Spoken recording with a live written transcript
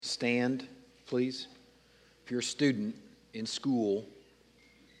Stand, please. If you're a student in school,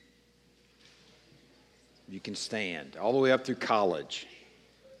 you can stand all the way up through college.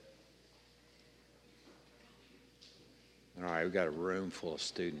 All right, we've got a room full of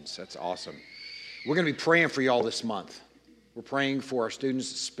students. That's awesome. We're going to be praying for you all this month. We're praying for our students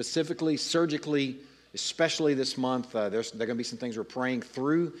specifically, surgically, especially this month. There are going to be some things we're praying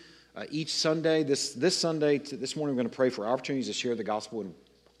through each Sunday. This morning, we're going to pray for opportunities to share the gospel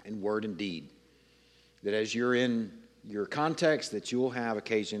in word and deed. That as you're in your context, that you'll have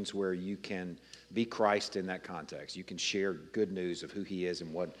occasions where you can be Christ in that context. You can share good news of who he is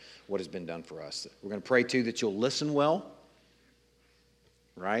and what has been done for us. We're going to pray, too, that you'll listen well.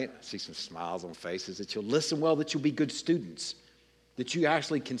 Right? I see some smiles on faces. That you'll listen well, that you'll be good students. That you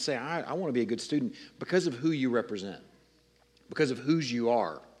actually can say, I want to be a good student because of who you represent. Because of whose you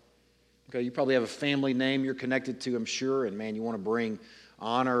are. Okay, you probably have a family name you're connected to, I'm sure, and man, you want to bring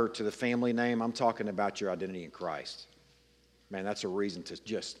honor to the family name. I'm talking about your identity in Christ. Man, that's a reason to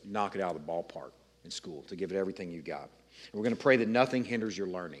just knock it out of the ballpark in school, to give it everything you got. And we're going to pray that nothing hinders your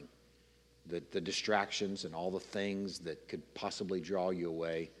learning. The distractions and all the things that could possibly draw you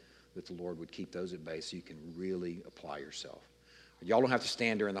away, that the Lord would keep those at bay so you can really apply yourself. Y'all don't have to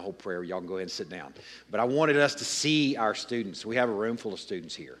stand during the whole prayer. Y'all can go ahead and sit down. But I wanted us to see our students. We have a room full of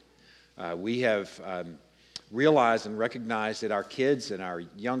students here. We have realized and recognized that our kids and our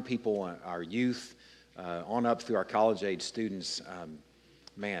young people, our youth, on up through our college-age students,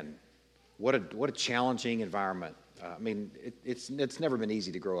 man, what a challenging environment. It's never been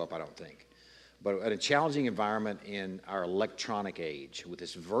easy to grow up, I don't think. But a challenging environment in our electronic age with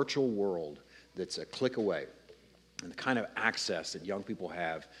this virtual world that's a click away, and the kind of access that young people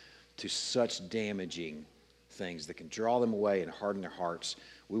have to such damaging things that can draw them away and harden their hearts.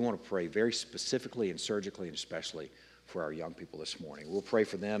 We want to pray very specifically and surgically and especially for our young people this morning. We'll pray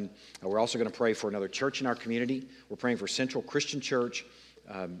for them. We're also going to pray for another church in our community. We're praying for Central Christian Church.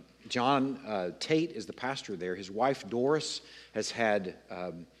 John Tate is the pastor there. His wife, Doris, has had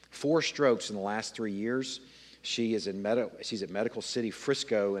 4 strokes in the last 3 years. She's at Medical City,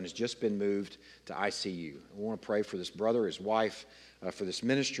 Frisco, and has just been moved to ICU. We want to pray for this brother, his wife, for this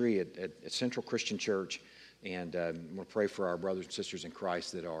ministry at Central Christian Church. And we're going to pray for our brothers and sisters in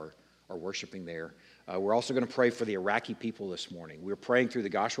Christ that are worshiping there. We're also going to pray for the Iraqi people this morning. We're praying through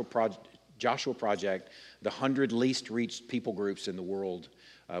the Joshua Project, the 100 least reached people groups in the world.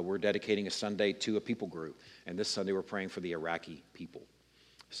 We're dedicating a Sunday to a people group. And this Sunday we're praying for the Iraqi people.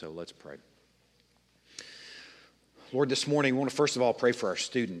 So let's pray. Lord, this morning we want to first of all pray for our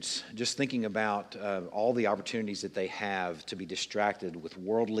students. Just thinking about all the opportunities that they have to be distracted with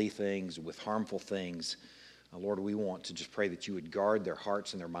worldly things, with harmful things. Lord, we want to just pray that you would guard their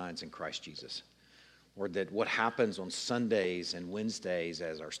hearts and their minds in Christ Jesus. Lord, that what happens on Sundays and Wednesdays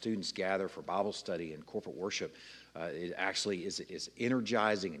as our students gather for Bible study and corporate worship, it actually is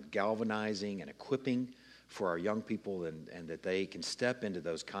energizing and galvanizing and equipping for our young people, and that they can step into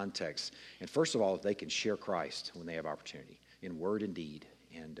those contexts. And first of all, that they can share Christ when they have opportunity in word and deed.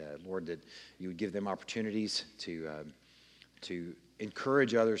 And Lord, that you would give them opportunities to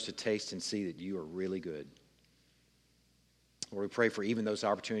encourage others to taste and see that you are really good. Lord, we pray for even those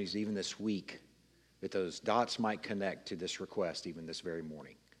opportunities, even this week, that those dots might connect to this request even this very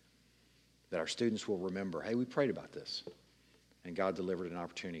morning. That our students will remember, hey, we prayed about this, and God delivered an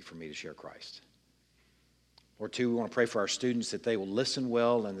opportunity for me to share Christ. Or 2, we want to pray for our students that they will listen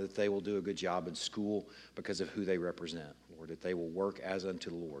well and that they will do a good job in school because of who they represent. Lord, that they will work as unto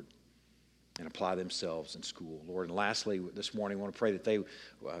the Lord and apply themselves in school. Lord, and lastly, this morning, we want to pray that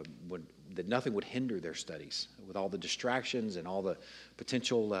that nothing would hinder their studies with all the distractions and all the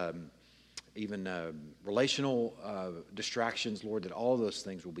potential relational distractions, Lord, that all of those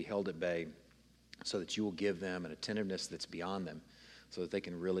things will be held at bay so that you will give them an attentiveness that's beyond them so that they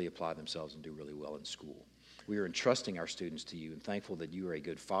can really apply themselves and do really well in school. We are entrusting our students to you and thankful that you are a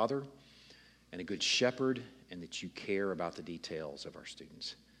good father and a good shepherd and that you care about the details of our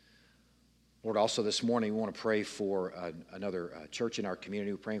students. Lord, also this morning we want to pray for another church in our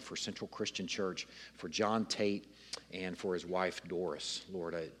community. We're praying for Central Christian Church, for John Tate, and for his wife Doris.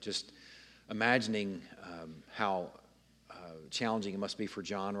 Lord, just imagining how challenging it must be for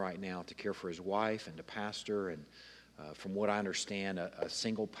John right now to care for his wife and to pastor. And from what I understand, a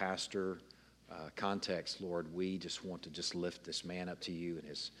single pastor context, Lord, we just want to just lift this man up to you and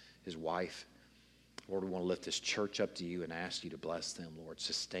his wife. Lord, we want to lift this church up to you and ask you to bless them, Lord.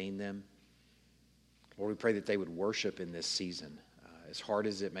 Sustain them. Lord, we pray that they would worship in this season. As hard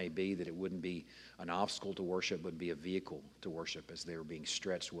as it may be, that it wouldn't be an obstacle to worship, but be a vehicle to worship as they are being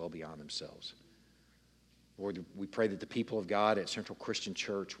stretched well beyond themselves. Lord, we pray that the people of God at Central Christian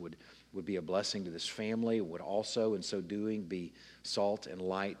Church would be a blessing to this family, would also, in so doing, be salt and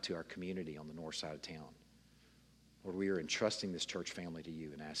light to our community on the north side of town. Lord, we are entrusting this church family to you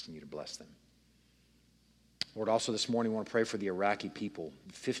and asking you to bless them. Lord, also this morning we want to pray for the Iraqi people,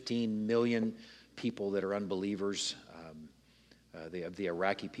 15 million people that are unbelievers, the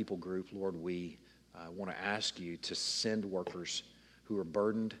Iraqi people group. Lord, we want to ask you to send workers who are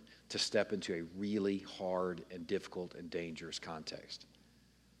burdened to step into a really hard and difficult and dangerous context.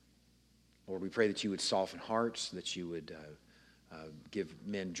 Lord, we pray that you would soften hearts, that you would give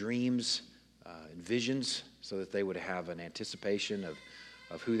men dreams and visions so that they would have an anticipation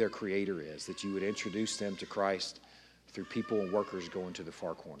of who their Creator is, that you would introduce them to Christ through people and workers going to the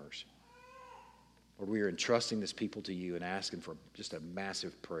far corners. Lord, we are entrusting this people to you and asking for just a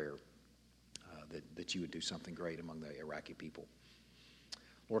massive prayer that you would do something great among the Iraqi people.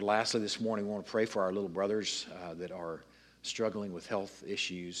 Lord, lastly this morning, we want to pray for our little brothers that are struggling with health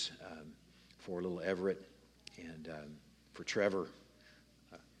issues, for little Everett and for Trevor.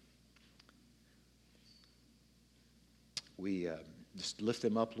 We just lift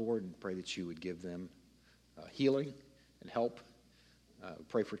them up, Lord, and pray that you would give them healing and help.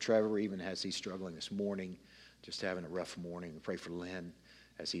 Pray for Trevor, even as he's struggling this morning, just having a rough morning. We pray for Lynn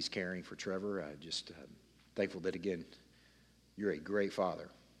as he's caring for Trevor. Just thankful that, again, you're a great Father.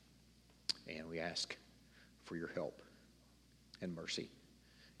 And we ask for your help and mercy. In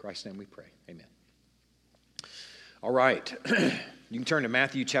Christ's name we pray. Amen. All right. You can turn to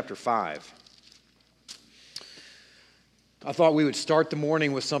Matthew chapter 5. I thought we would start the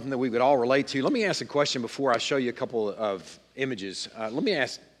morning with something that we would all relate to. Let me ask a question before I show you a couple of images. Let me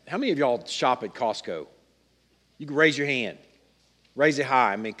ask, how many of y'all shop at Costco? You can raise your hand. Raise it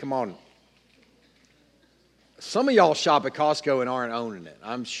high. I mean, come on. Some of y'all shop at Costco and aren't owning it.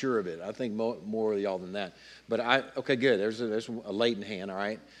 I'm sure of it. I think more of y'all than that. But okay, good. There's a latent hand, all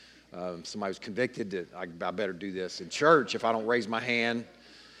right? Somebody was convicted that I better do this in church if I don't raise my hand.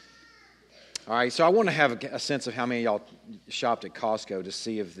 All right, so I want to have a sense of how many of y'all shopped at Costco to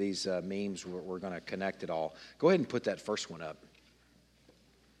see if these memes were going to connect at all. Go ahead and put that first one up,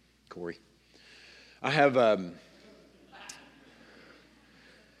 Corey. I have...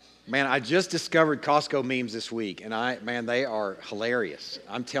 Man, I just discovered Costco memes this week, and they are hilarious.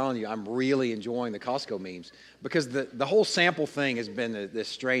 I'm telling you, I'm really enjoying the Costco memes because the whole sample thing has been this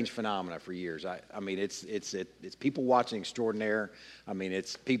strange phenomena for years. I mean, it's people watching extraordinaire. I mean,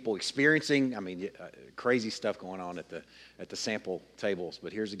 it's people experiencing. I mean, crazy stuff going on at the sample tables.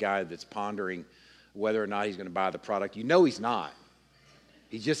 But here's a guy that's pondering whether or not he's going to buy the product. You know, he's not.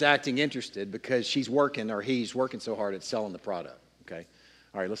 He's just acting interested because he's working so hard at selling the product. Okay.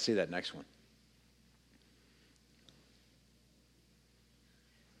 All right, let's see that next one.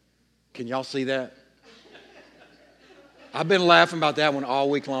 Can y'all see that? I've been laughing about that one all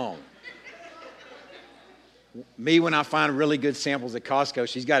week long. Me, when I find really good samples at Costco,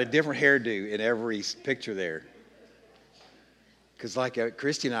 she's got a different hairdo in every picture there. Because like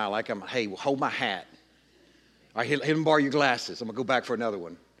Christy and I, hey, hold my hat. All right, let him borrow your glasses. I'm going to go back for another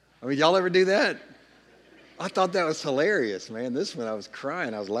one. I mean, y'all ever do that? I thought that was hilarious, man. This one, I was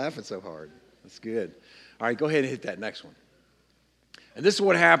crying. I was laughing so hard. That's good. All right, go ahead and hit that next one. And this is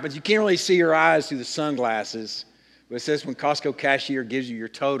what happens. You can't really see her eyes through the sunglasses. But it says when Costco cashier gives you your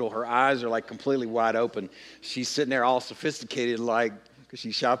total, her eyes are like completely wide open. She's sitting there all sophisticated because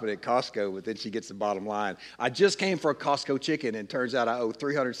she's shopping at Costco, but then she gets the bottom line. I just came for a Costco chicken, and it turns out I owe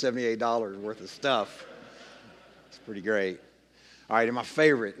 $378 worth of stuff. It's pretty great. All right, and my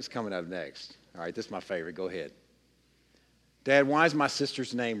favorite is coming up next. All right, this is my favorite. Go ahead. Dad, why is my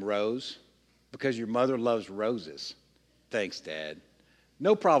sister's name Rose? Because your mother loves roses. Thanks, Dad.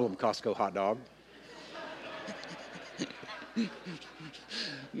 No problem, Costco hot dog.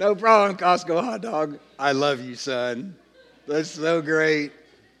 No problem, Costco hot dog. I love you, son. That's so great.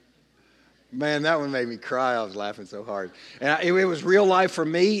 Man, that one made me cry. I was laughing so hard. And if it was real life for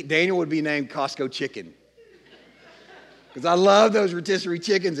me, Daniel would be named Costco Chicken. Because I love those rotisserie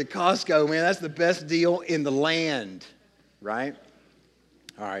chickens at Costco, man. That's the best deal in the land, right?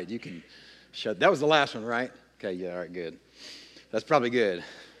 All right, you can shut. That was the last one, right? Okay, yeah, all right, good. That's probably good.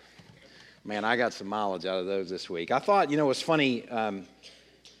 Man, I got some mileage out of those this week. I thought, what's funny?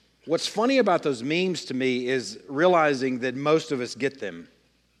 What's funny about those memes to me is realizing that most of us get them.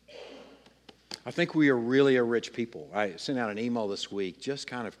 I think we are really a rich people. I sent out an email this week just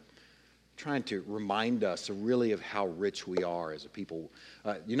kind of trying to remind us really of how rich we are as a people.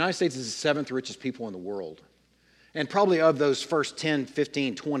 The United States is the seventh richest people in the world. And probably of those first 10,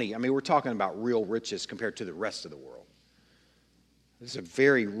 15, 20, I mean, we're talking about real riches compared to the rest of the world. It's a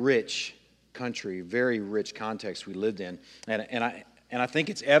very rich country, very rich context we lived in. And I think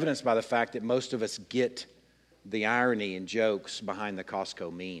it's evidenced by the fact that most of us get the irony and jokes behind the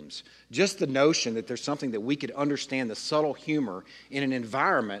Costco memes. Just the notion that there's something that we could understand the subtle humor in an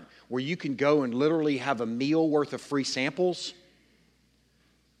environment where you can go and literally have a meal worth of free samples.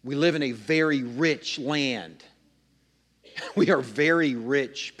 We live in a very rich land. We are very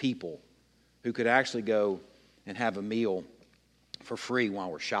rich people who could actually go and have a meal for free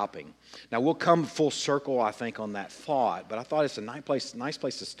while we're shopping. Now, we'll come full circle, I think, on that thought, but I thought it's a nice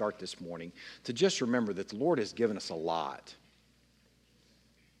place to start this morning, to just remember that the Lord has given us a lot.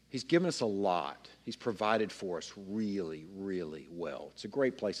 He's given us a lot. He's provided for us really, really well. It's a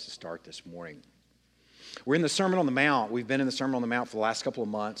great place to start this morning. We're in the Sermon on the Mount. We've been in the Sermon on the Mount for the last couple of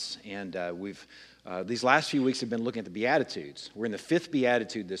months, and these last few weeks have been looking at the Beatitudes. We're in the fifth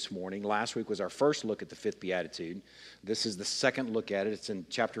Beatitude this morning. Last week was our first look at the fifth Beatitude. This is the second look at it. It's in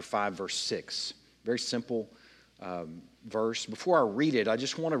chapter 5, verse 6. Very simple verse. Before I read it, I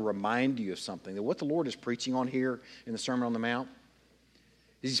just want to remind you of something, that what the Lord is preaching on here in the Sermon on the Mount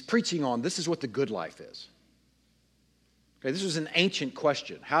is He's preaching on this is what the good life is. Okay, this was an ancient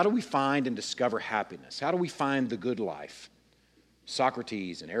question. How do we find and discover happiness? How do we find the good life?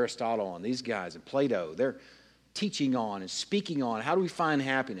 Socrates and Aristotle and these guys and Plato, they're teaching on and speaking on how do we find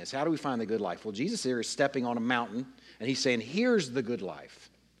happiness? How do we find the good life? Well, Jesus here is stepping on a mountain and He's saying, here's the good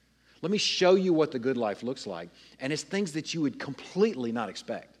life. Let me show you what the good life looks like. And it's things that you would completely not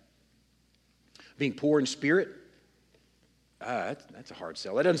expect. Being poor in spirit, that's a hard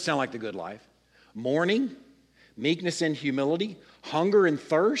sell. That doesn't sound like the good life. Mourning, meekness and humility, hunger and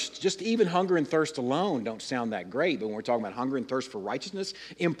thirst, just even hunger and thirst alone don't sound that great. But when we're talking about hunger and thirst for righteousness,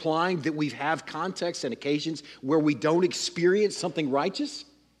 implying that we have contexts and occasions where we don't experience something righteous,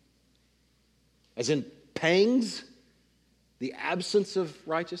 as in pangs, the absence of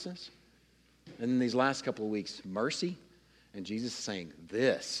righteousness. And in these last couple of weeks, mercy, and Jesus is saying,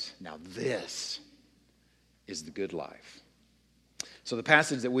 this is the good life. So the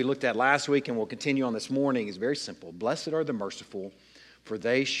passage that we looked at last week and we'll continue on this morning is very simple. Blessed are the merciful, for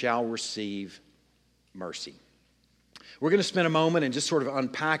they shall receive mercy. We're going to spend a moment and just sort of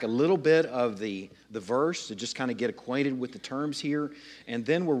unpack a little bit of the verse to just kind of get acquainted with the terms here. And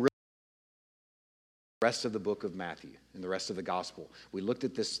then we're really the rest of the book of Matthew and the rest of the gospel. We looked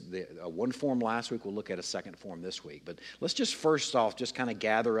at this one form last week. We'll look at a second form this week. But let's just first off just kind of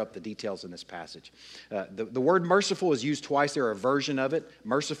gather up the details in this passage. The word merciful is used twice. There are a version of it.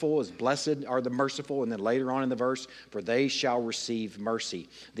 Merciful is blessed are the merciful. And then later on in the verse, for they shall receive mercy.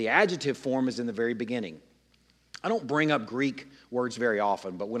 The adjective form is in the very beginning. I don't bring up Greek words very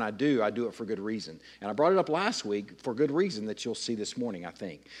often, but when I do it for good reason. And I brought it up last week for good reason that you'll see this morning, I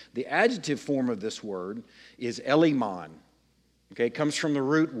think. The adjective form of this word is elimon. Okay, it comes from the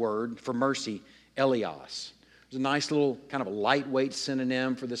root word for mercy, elios. There's a nice little kind of a lightweight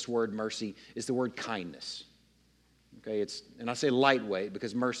synonym for this word mercy is the word kindness. Okay, and I say lightweight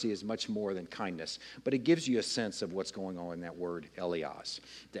because mercy is much more than kindness, but it gives you a sense of what's going on in that word, elios.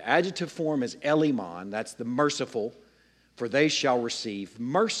 The adjective form is elimon, that's the merciful, for they shall receive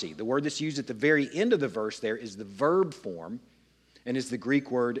mercy. The word that's used at the very end of the verse there is the verb form, and is the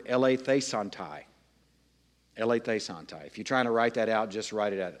Greek word elethesantai. Elethesantai. If you're trying to write that out, just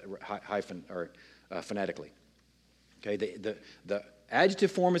write it out hyphen or phonetically. Okay, the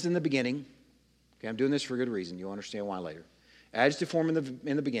adjective form is in the beginning. Okay, I'm doing this for a good reason. You'll understand why later. Adjective form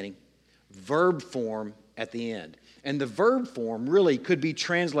in the beginning, verb form at the end. And the verb form really could be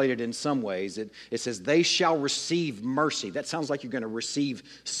translated in some ways. It says, they shall receive mercy. That sounds like you're going to receive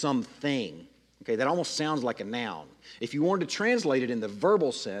something. Okay, that almost sounds like a noun. If you wanted to translate it in the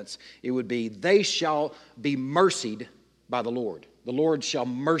verbal sense, it would be, they shall be mercied by the Lord. The Lord shall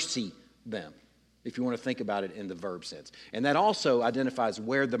mercy them, if you want to think about it in the verb sense. And that also identifies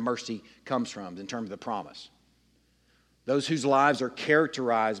where the mercy comes from in terms of the promise. Those whose lives are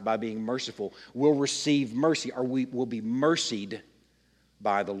characterized by being merciful will receive mercy, or we will be mercied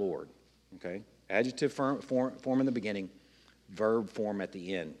by the Lord. Okay? Adjective form in the beginning, verb form at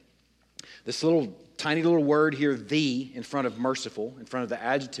the end. This tiny little word here, the, in front of merciful, in front of the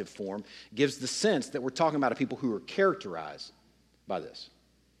adjective form, gives the sense that we're talking about a people who are characterized by this.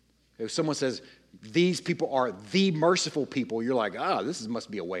 If someone says, these people are the merciful people, you're like, this must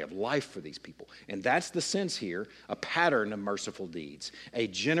be a way of life for these people. And that's the sense here, a pattern of merciful deeds, a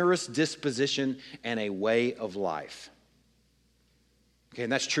generous disposition and a way of life. Okay,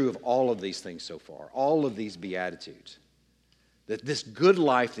 and that's true of all of these things so far, all of these Beatitudes. That this good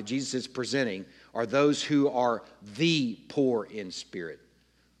life that Jesus is presenting are those who are the poor in spirit,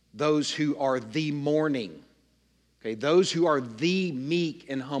 those who are the mourning, Okay, those who are the meek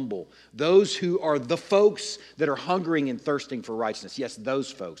and humble, those who are the folks that are hungering and thirsting for righteousness. Yes,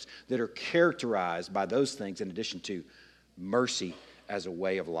 those folks that are characterized by those things in addition to mercy as a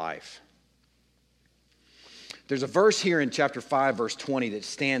way of life. There's a verse here in chapter 5, verse 20 that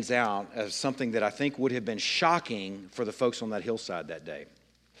stands out as something that I think would have been shocking for the folks on that hillside that day.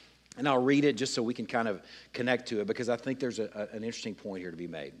 And I'll read it just so we can kind of connect to it because I think there's an interesting point here to be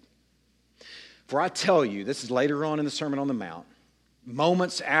made. For I tell you, this is later on in the Sermon on the Mount,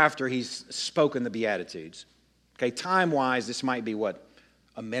 moments after he's spoken the Beatitudes. Okay, time-wise, this might be,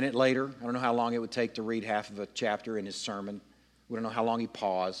 a minute later? I don't know how long it would take to read half of a chapter in his sermon. We don't know how long he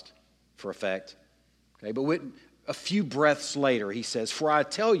paused for effect. Okay, but a few breaths later, he says, For I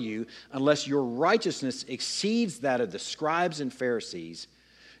tell you, unless your righteousness exceeds that of the scribes and Pharisees,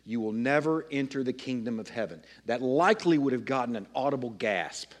 you will never enter the kingdom of heaven. That likely would have gotten an audible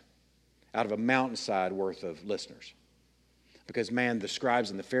gasp out of a mountainside worth of listeners. Because, man, the scribes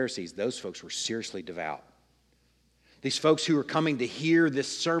and the Pharisees, those folks were seriously devout. These folks who were coming to hear this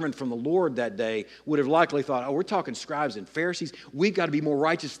sermon from the Lord that day would have likely thought, oh, we're talking scribes and Pharisees. We've got to be more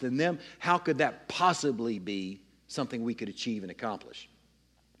righteous than them. How could that possibly be something we could achieve and accomplish?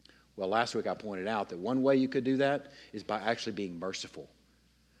 Well, last week I pointed out that one way you could do that is by actually being merciful.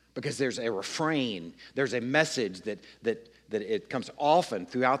 Because there's a refrain, there's a message that it comes often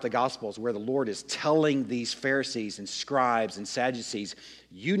throughout the Gospels where the Lord is telling these Pharisees and scribes and Sadducees,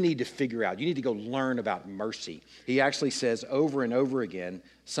 you need to figure out, you need to go learn about mercy. He actually says over and over again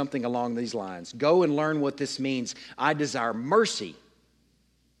something along these lines. Go and learn what this means. I desire mercy,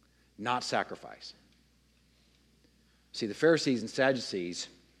 not sacrifice. See, the Pharisees and Sadducees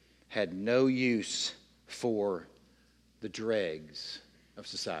had no use for the dregs of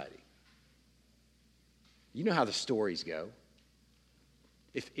society. You know how the stories go.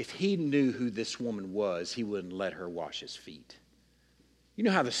 If he knew who this woman was, he wouldn't let her wash his feet. You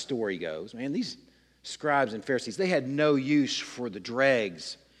know how the story goes. Man, these scribes and Pharisees, they had no use for the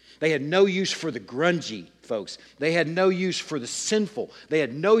dregs. They had no use for the grungy folks. They had no use for the sinful. They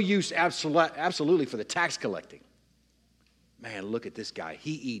had no use absolutely for the tax collecting. Man, look at this guy.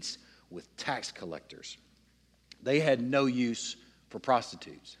 He eats with tax collectors. They had no use for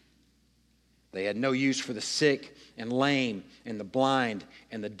prostitutes. They had no use for the sick and lame and the blind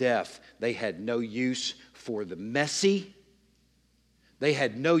and the deaf. They had no use for the messy. They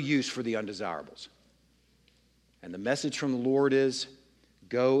had no use for the undesirables. And the message from the Lord is,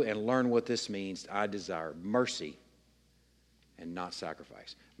 go and learn what this means. I desire mercy and not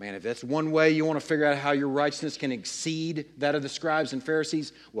sacrifice. Man, if that's one way you want to figure out how your righteousness can exceed that of the scribes and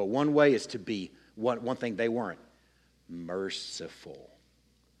Pharisees, well, one way is to be one thing they weren't. Merciful.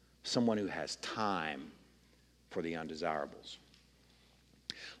 Someone who has time for the undesirables.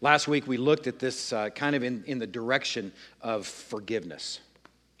 Last week we looked at this kind of in the direction of forgiveness.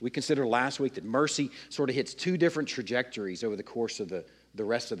 We considered last week that mercy sort of hits two different trajectories over the course of the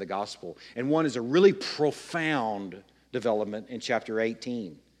rest of the gospel. And one is a really profound development in chapter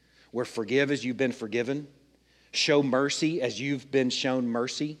 18, where forgive as you've been forgiven, show mercy as you've been shown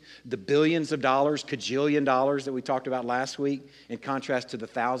mercy. The billions of dollars, cajillion dollars that we talked about last week, in contrast to the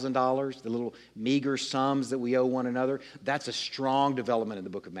 $1,000, the little meager sums that we owe one another, that's a strong development in the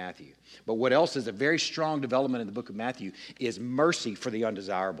book of Matthew. But what else is a very strong development in the book of Matthew is mercy for the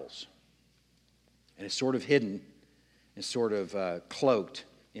undesirables. And it's sort of hidden and sort of cloaked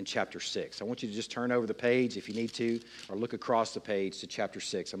in chapter 6. I want you to just turn over the page if you need to, or look across the page to chapter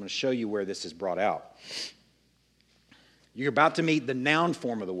 6. I'm going to show you where this is brought out. You're about to meet the noun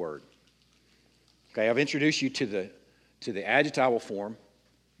form of the word. Okay, I've introduced you to the adjectival form,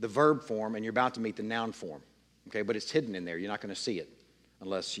 the verb form, and you're about to meet the noun form. Okay, but it's hidden in there. You're not going to see it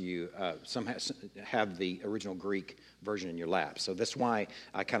unless you somehow have the original Greek version in your lap. So that's why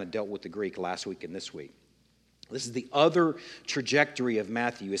I kind of dealt with the Greek last week and this week. This is the other trajectory of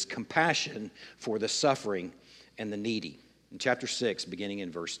Matthew, is compassion for the suffering and the needy. In chapter 6, beginning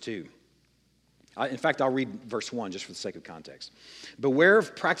in verse 2. In fact, I'll read verse 1 just for the sake of context. Beware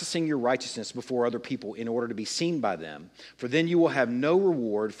of practicing your righteousness before other people in order to be seen by them, for then you will have no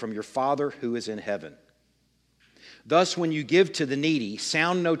reward from your Father who is in heaven. Thus, when you give to the needy,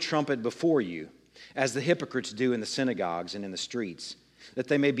 sound no trumpet before you, as the hypocrites do in the synagogues and in the streets, that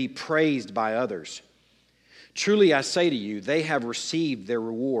they may be praised by others. Truly, I say to you, they have received their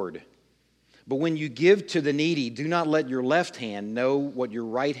reward. But when you give to the needy, do not let your left hand know what your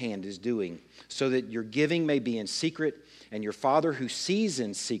right hand is doing, so that your giving may be in secret, and your Father who sees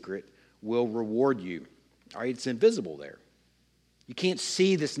in secret will reward you. All right, it's invisible there. You can't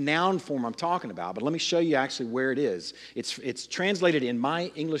see this noun form I'm talking about, but let me show you actually where it is. It's translated in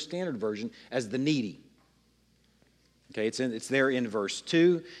my English Standard Version as the needy. Okay, it's there in verse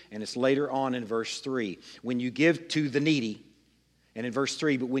 2, and it's later on in verse 3. When you give to the needy, and in verse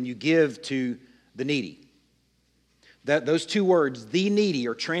 3, but when you give to the needy. Those two words, the needy,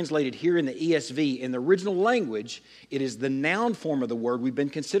 are translated here in the ESV. In the original language, it is the noun form of the word we've been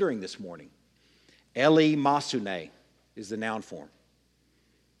considering this morning. Eli masune is the noun form.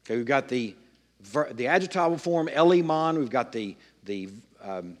 Okay, we've got the adjectival form, elimon. We've got the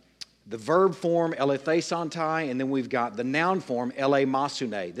verb form, elethesontai, and then we've got the noun form, ele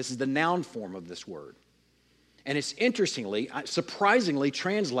masune. This is the noun form of this word. And it's surprisingly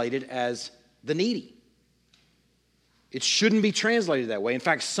translated as the needy. It shouldn't be translated that way. In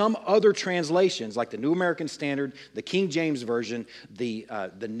fact, some other translations, like the New American Standard, the King James Version, the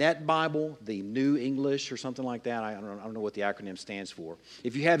Net Bible, the New English or something like that, I don't know what the acronym stands for.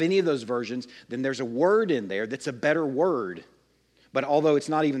 If you have any of those versions, then there's a word in there that's a better word. But although it's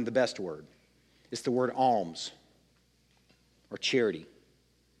not even the best word, it's the word alms or charity.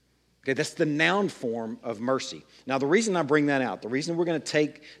 Okay, that's the noun form of mercy. Now, the reason I bring that out, the reason we're going to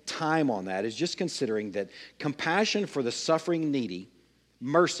take time on that is just considering that compassion for the suffering needy,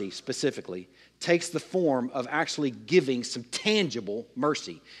 mercy specifically, takes the form of actually giving some tangible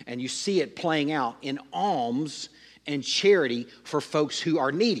mercy. And you see it playing out in alms and charity for folks who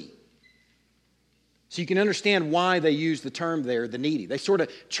are needy. So you can understand why they use the term there, the needy. They sort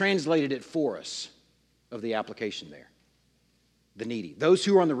of translated it for us of the application there. The needy. Those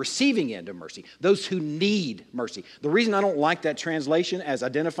who are on the receiving end of mercy. Those who need mercy. The reason I don't like that translation as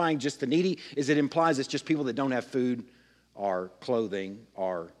identifying just the needy is it implies it's just people that don't have food or clothing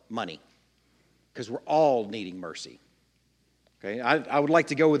or money. Because we're all needing mercy. Okay, I would like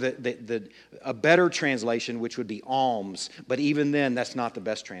to go with a better translation, which would be alms. But even then, that's not the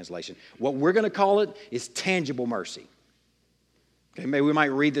best translation. What we're going to call it is tangible mercy. Okay, maybe we might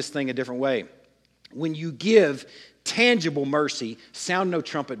read this thing a different way. When you give tangible mercy, sound no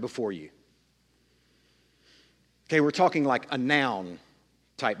trumpet before you. Okay, we're talking like a noun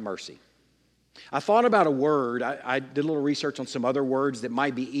type mercy. I thought about a word. I did a little research on some other words that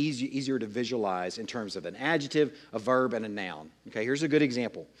might be easier to visualize in terms of an adjective, a verb, and a noun. Okay, here's a good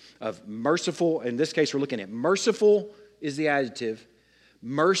example of merciful. In this case, we're looking at merciful is the adjective,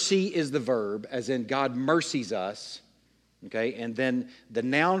 mercy is the verb, as in God mercies us. Okay, and then the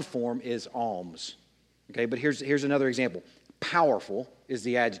noun form is alms. Okay, but here's another example. Powerful is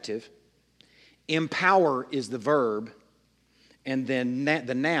the adjective. Empower is the verb. And then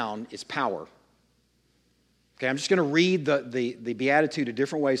the noun is power. Okay, I'm just going to read the beatitude a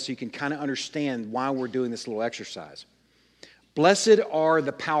different way so you can kind of understand why we're doing this little exercise. Blessed are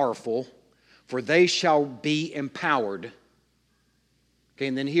the powerful, for they shall be empowered. Okay,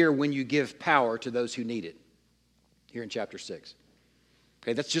 and then here, when you give power to those who need it. Here in chapter 6.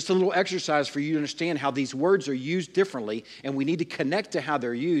 Okay, that's just a little exercise for you to understand how these words are used differently, and we need to connect to how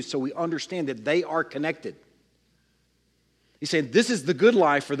they're used so we understand that they are connected. He's saying this is the good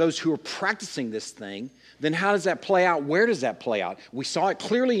life for those who are practicing this thing. Then how does that play out? Where does that play out? We saw it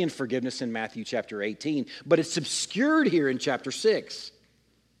clearly in forgiveness in Matthew chapter 18, but it's obscured here in chapter 6.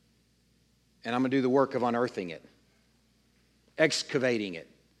 And I'm going to do the work of unearthing it, excavating it,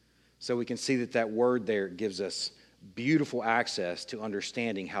 so we can see that word there gives us beautiful access to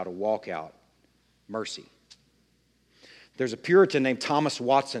understanding how to walk out mercy. There's a Puritan named Thomas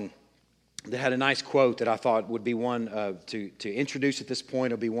Watson that had a nice quote that I thought would be one to introduce at this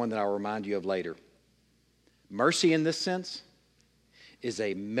point. It'll be one that I'll remind you of later. Mercy in this sense is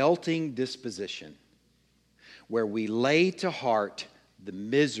a melting disposition where we lay to heart the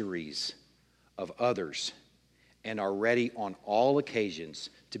miseries of others and are ready on all occasions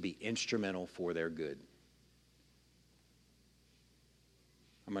to be instrumental for their good.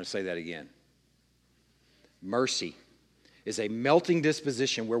 I'm going to say that again. Mercy is a melting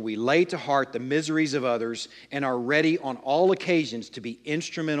disposition where we lay to heart the miseries of others and are ready on all occasions to be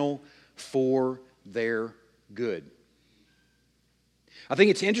instrumental for their good. I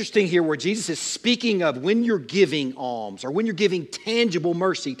think it's interesting here where Jesus is speaking of when you're giving alms or when you're giving tangible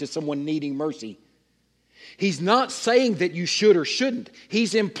mercy to someone needing mercy. He's not saying that you should or shouldn't.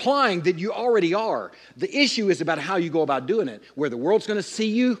 He's implying that you already are. The issue is about how you go about doing it, where the world's going to see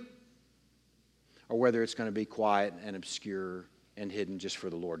you or whether it's going to be quiet and obscure and hidden just for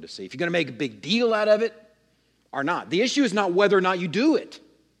the Lord to see. If you're going to make a big deal out of it or not. The issue is not whether or not you do it.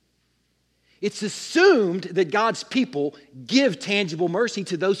 It's assumed that God's people give tangible mercy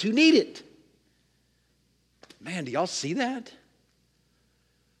to those who need it. Man, do y'all see that?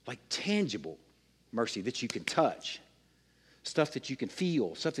 Like tangible mercy that you can touch, stuff that you can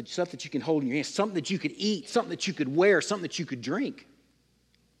feel, stuff that you can hold in your hands, something that you could eat, something that you could wear, something that you could drink.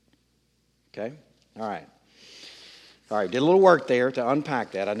 Okay? All right. All right, did a little work there to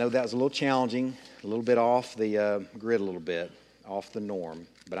unpack that. I know that was a little challenging, a little bit off the grid a little bit, off the norm.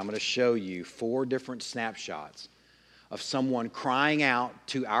 But I'm going to show you 4 different snapshots of someone crying out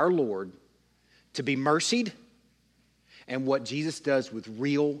to our Lord to be mercied and what Jesus does with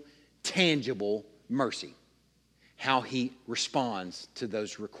real, tangible mercy, how he responds to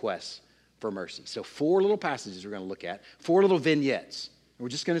those requests for mercy. So 4 little passages we're going to look at, 4 little vignettes. We're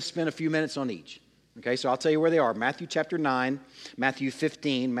just going to spend a few minutes on each. Okay, so I'll tell you where they are. Matthew chapter 9, Matthew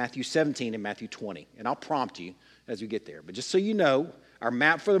 15, Matthew 17, and Matthew 20. And I'll prompt you as we get there. But just so you know, our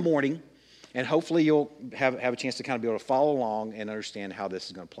map for the morning, and hopefully you'll have a chance to kind of be able to follow along and understand how this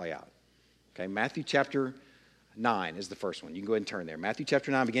is going to play out. Okay, Matthew chapter 9 is the first one. You can go ahead and turn there. Matthew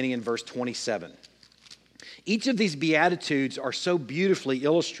chapter 9, beginning in verse 27. Each of these Beatitudes are so beautifully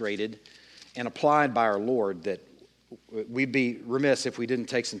illustrated and applied by our Lord that we'd be remiss if we didn't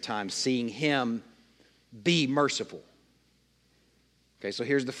take some time seeing him be merciful. Okay, so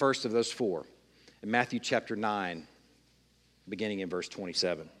here's the first of those 4. In Matthew chapter 9, beginning in verse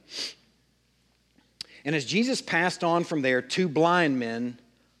 27. And as Jesus passed on from there, 2 blind men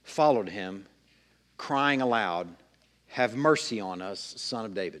followed him, crying aloud, "Have mercy on us, Son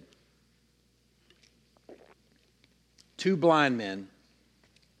of David." 2 blind men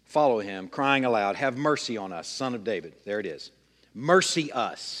follow him, crying aloud, "Have mercy on us, Son of David." There it is. Mercy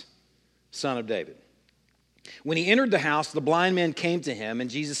us, Son of David. When he entered the house, the blind men came to him, and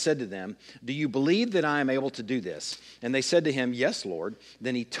Jesus said to them, "Do you believe that I am able to do this?" And they said to him, "Yes, Lord."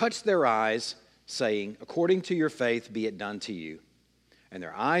 Then he touched their eyes, saying, "According to your faith be it done to you." And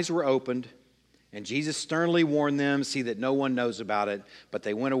their eyes were opened, and Jesus sternly warned them, "See that no one knows about it." But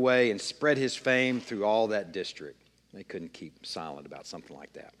they went away and spread his fame through all that district. They couldn't keep silent about something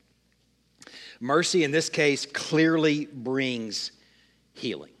like that. Mercy, in this case, clearly brings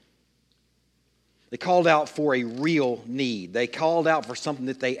healing. They called out for a real need. They called out for something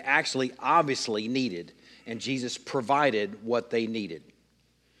that they actually obviously needed, and Jesus provided what they needed.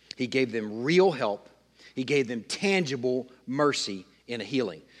 He gave them real help. He gave them tangible mercy in a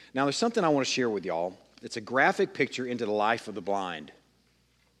healing. Now, there's something I want to share with y'all. It's a graphic picture into the life of the blind,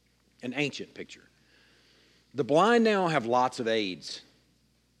 an ancient picture. The blind now have lots of aids.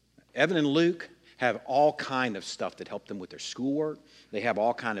 Evan and Luke have all kind of stuff that help them with their schoolwork. They have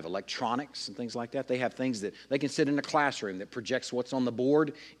all kind of electronics and things like that. They have things that they can sit in a classroom that projects what's on the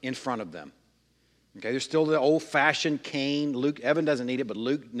board in front of them. Okay, there's still the old-fashioned cane. Evan doesn't need it, but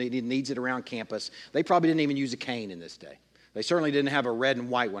Luke needs it around campus. They probably didn't even use a cane in this day. They certainly didn't have a red and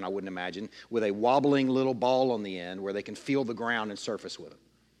white one, I wouldn't imagine, with a wobbling little ball on the end where they can feel the ground and surface with it.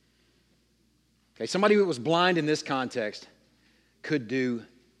 Okay, somebody who was blind in this context could do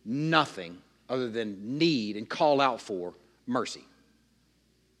nothing other than need and call out for mercy.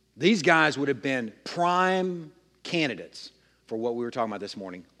 These guys would have been prime candidates for what we were talking about this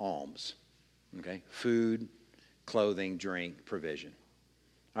morning, alms. Okay, food, clothing, drink, provision.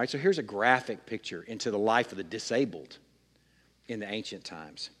 All right, so here's a graphic picture into the life of the disabled in the ancient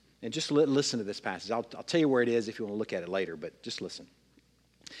times. And just listen to this passage. I'll tell you where it is if you want to look at it later, but just listen.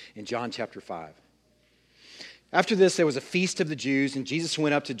 In John chapter 5. After this, there was a feast of the Jews, and Jesus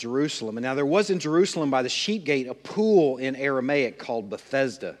went up to Jerusalem. And now there was in Jerusalem by the sheep gate a pool in Aramaic called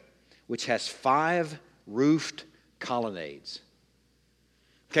Bethesda, which has 5 roofed colonnades.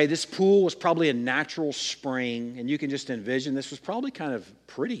 Okay, this pool was probably a natural spring, and you can just envision this was probably kind of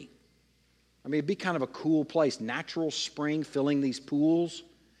pretty. I mean, it'd be kind of a cool place. Natural spring filling these pools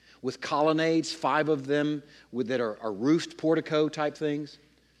with colonnades, 5 of them that are roofed portico type things.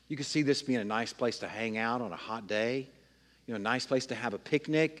 You could see this being a nice place to hang out on a hot day. You know, a nice place to have a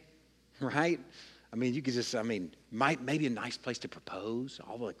picnic, right? I mean, you could just, maybe a nice place to propose.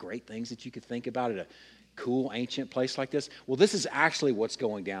 All the great things that you could think about at a cool, ancient place like this. Well, this is actually what's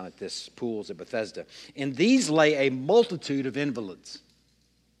going down at this pools at Bethesda. In these lay a multitude of invalids.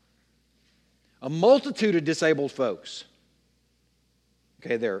 A multitude of disabled folks.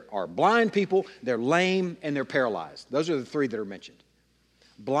 Okay, there are blind people, they're lame, and they're paralyzed. Those are the 3 that are mentioned.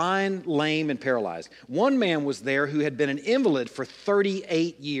 Blind, lame, and paralyzed. One man was there who had been an invalid for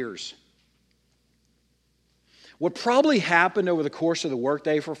 38 years. What probably happened over the course of the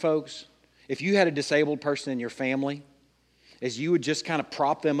workday for folks, if you had a disabled person in your family, is you would just kind of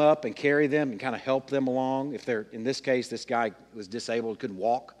prop them up and carry them and kind of help them along. If they're, in this case, this guy was disabled, couldn't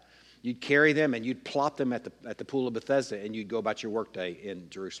walk. You'd carry them and you'd plop them at the pool of Bethesda, and you'd go about your workday in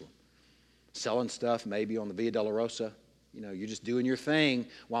Jerusalem. Selling stuff maybe on the Via Dolorosa. You know, you're just doing your thing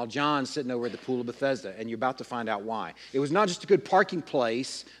while John's sitting over at the pool of Bethesda, and you're about to find out why. It was not just a good parking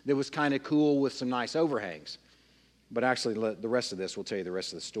place that was kind of cool with some nice overhangs. But actually, the rest of this will tell you the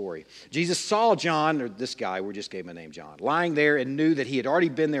rest of the story. Jesus saw John, or this guy, we just gave him a name, John, lying there and knew that he had already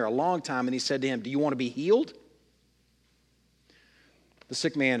been there a long time, and he said to him, "Do you want to be healed?" The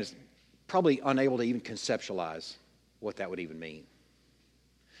sick man is probably unable to even conceptualize what that would even mean.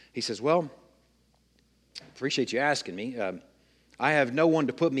 He says, "Well, appreciate you asking me. I have no one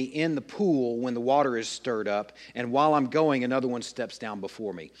to put me in the pool when the water is stirred up, and while I'm going, another one steps down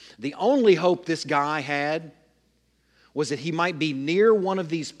before me." The only hope this guy had was that he might be near one of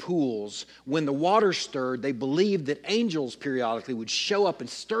these pools. When the water stirred, they believed that angels periodically would show up and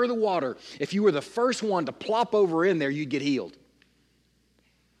stir the water. If you were the first one to plop over in there, you'd get healed.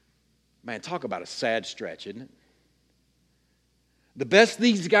 Man, talk about a sad stretch, isn't it? The best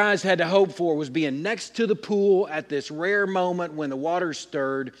these guys had to hope for was being next to the pool at this rare moment when the water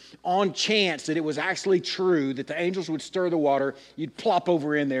stirred, on chance that it was actually true, that the angels would stir the water. You'd plop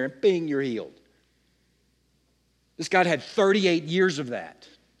over in there and bing, you're healed. This guy had 38 years of that,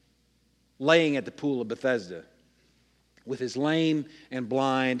 laying at the pool of Bethesda with his lame and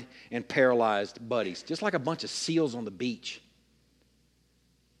blind and paralyzed buddies, just like a bunch of seals on the beach.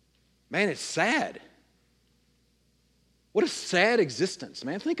 Man, it's sad. What a sad existence,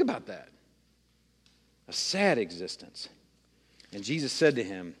 man. Think about that. A sad existence. And Jesus said to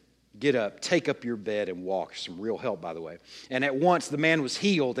him, "Get up, take up your bed and walk." Some real help, by the way. And at once the man was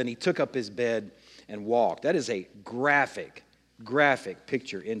healed, and he took up his bed and walked. That is a graphic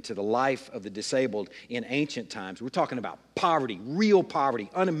picture into the life of the disabled in ancient times. We're talking about poverty, real poverty,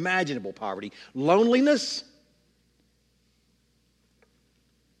 unimaginable poverty, loneliness.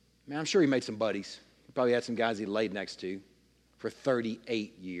 Man, I'm sure he made some buddies. He probably had some guys he laid next to for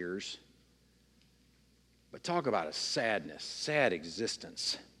 38 years. But talk about a sadness, sad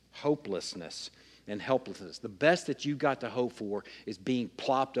existence, hopelessness, and helplessness. The best that you got to hope for is being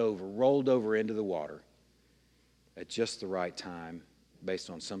plopped over, rolled over into the water at just the right time based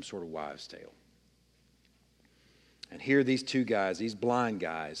on some sort of wives' tale. And here these two guys, these blind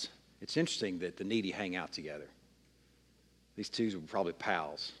guys, it's interesting that the needy hang out together. These two were probably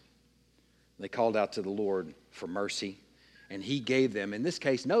pals. They called out to the Lord for mercy, and he gave them. In this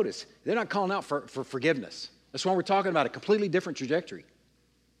case, notice, they're not calling out for forgiveness. That's why we're talking about a completely different trajectory.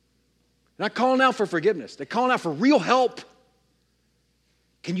 They're not calling out for forgiveness. They're calling out for real help.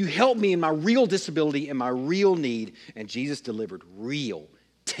 Can you help me in my real disability, in my real need? And Jesus delivered real,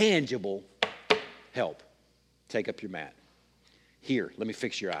 tangible help. Take up your mat. Here, let me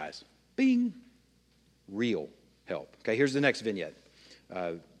fix your eyes. Bing. Real help. Okay, here's the next vignette.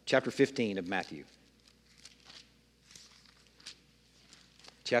 Chapter 15 of Matthew.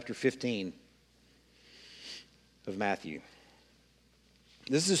 Chapter 15 of Matthew.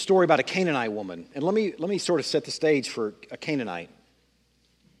 This is a story about a Canaanite woman. And let me sort of set the stage for a Canaanite.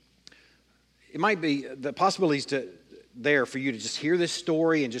 It might be the possibilities there for you to just hear this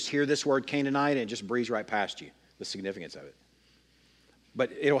story and just hear this word Canaanite and just breeze right past you, the significance of it.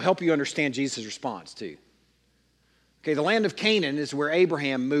 But it'll help you understand Jesus' response too. Okay, the land of Canaan is where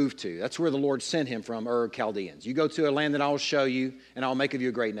Abraham moved to. That's where the Lord sent him from, Ur of Chaldeans. You go to a land that I will show you, and I'll make of you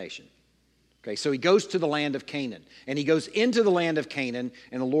a great nation. Okay, so he goes to the land of Canaan, and he goes into the land of Canaan,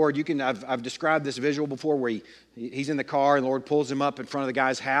 and the Lord, I've described this visual before where he's in the car, and the Lord pulls him up in front of the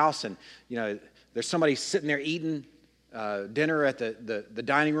guy's house, and there's somebody sitting there eating dinner at the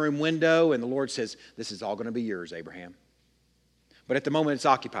dining room window, and the Lord says, "This is all going to be yours, Abraham." But at the moment, it's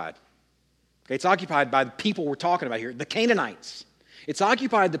occupied. Okay, it's occupied by the people we're talking about here, the Canaanites. It's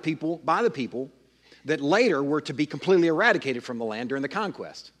occupied by the people that later were to be completely eradicated from the land during the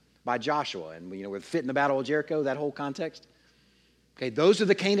conquest by Joshua. And we're fit in the Battle of Jericho, that whole context. Okay, those are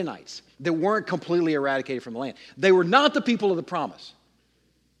the Canaanites that weren't completely eradicated from the land. They were not the people of the promise.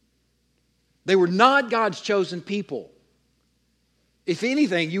 They were not God's chosen people. If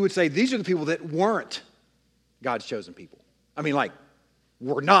anything, you would say these are the people that weren't God's chosen people.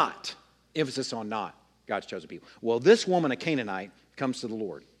 Were not. Emphasis on not God's chosen people. Well, this woman, a Canaanite, comes to the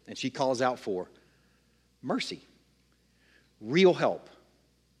Lord, and she calls out for mercy, real help.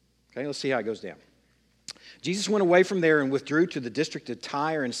 Okay, let's see how it goes down. Jesus went away from there and withdrew to the district of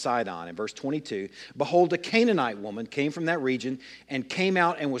Tyre and Sidon. In verse 22, behold, a Canaanite woman came from that region and came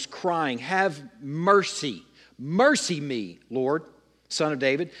out and was crying, "Have mercy, mercy me, Lord, Son of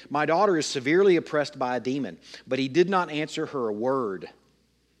David. My daughter is severely oppressed by a demon." But he did not answer her a word.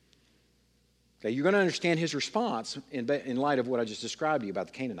 Okay, you're going to understand his response in light of what I just described to you about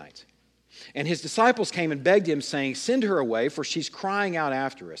the Canaanites. And his disciples came and begged him, saying, "Send her away, for she's crying out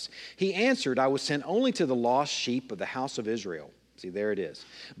after us." He answered, "I was sent only to the lost sheep of the house of Israel." See, there it is.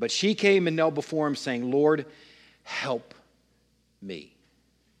 But she came and knelt before him, saying, "Lord, help me."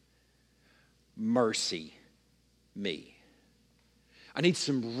 Mercy. me. I need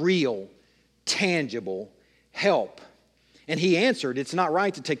some real, tangible help. And he answered, it's not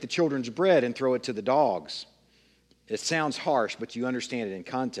right to take the children's bread and throw it to the dogs. It sounds harsh, but you understand it in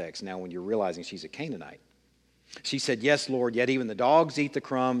context now when you're realizing she's a Canaanite. She said, yes, Lord, yet even the dogs eat the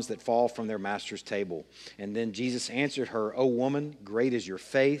crumbs that fall from their master's table. And then Jesus answered her, O woman, great is your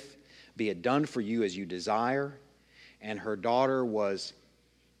faith. Be it done for you as you desire. And her daughter was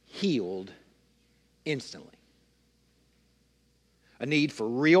healed instantly. A need for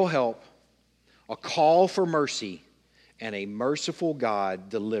real help, a call for mercy, and a merciful God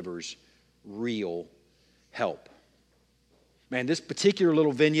delivers real help. Man, this particular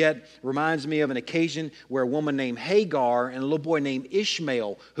little vignette reminds me of an occasion where a woman named Hagar and a little boy named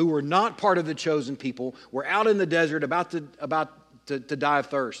Ishmael, who were not part of the chosen people, were out in the desert about to die of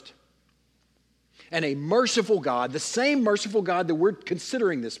thirst. And a merciful God, the same merciful God that we're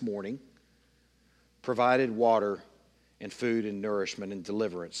considering this morning, provided water and food and nourishment and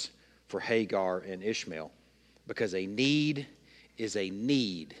deliverance for Hagar and Ishmael. Because a need is a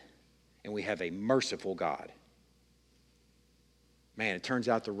need, and we have a merciful God. Man, it turns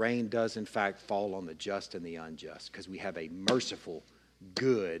out the rain does in fact fall on the just and the unjust because we have a merciful,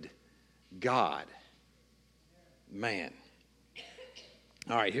 good God. Man.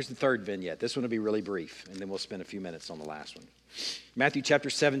 All right, here's the third vignette. This one will be really brief, and then we'll spend a few minutes on the last one. Matthew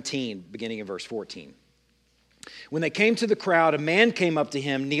chapter 17, beginning in verse 14. When they came to the crowd, a man came up to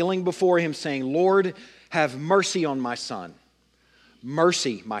him, kneeling before him, saying, Lord, have mercy on my son.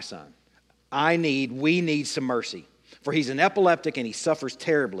 Mercy, my son. We need some mercy. For he's an epileptic and he suffers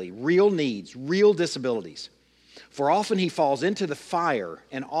terribly. Real needs, real disabilities. For often he falls into the fire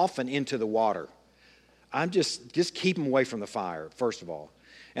and often into the water. I'm just keep him away from the fire, first of all.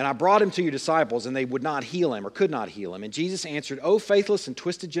 And I brought him to your disciples, and they would not heal him or could not heal him. And Jesus answered, O faithless and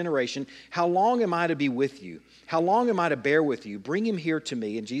twisted generation, how long am I to be with you? How long am I to bear with you? Bring him here to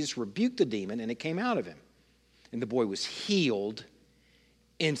me. And Jesus rebuked the demon, and it came out of him. And the boy was healed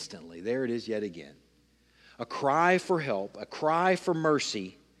instantly. There it is yet again. A cry for help, a cry for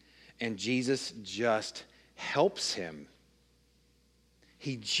mercy, and Jesus just helps him.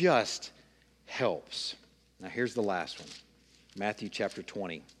 He just helps. Now here's the last one. Matthew chapter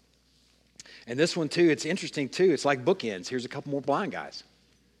 20. And this one too, it's interesting too. It's like bookends. Here's a couple more blind guys.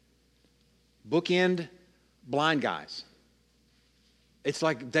 Bookend blind guys. It's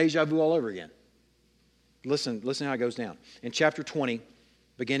like deja vu all over again. Listen how it goes down. In chapter 20,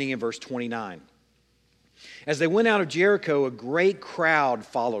 beginning in verse 29. As they went out of Jericho, a great crowd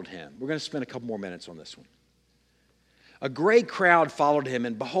followed him. We're going to spend a couple more minutes on this one. A great crowd followed him,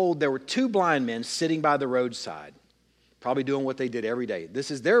 and behold, there were two blind men sitting by the roadside, probably doing what they did every day.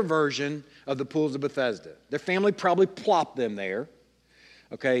 This is their version of the pools of Bethesda. Their family probably plopped them there.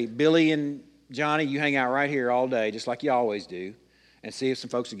 Okay, Billy and Johnny, you hang out right here all day, just like you always do, and see if some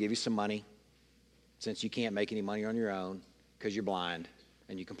folks will give you some money, since you can't make any money on your own because you're blind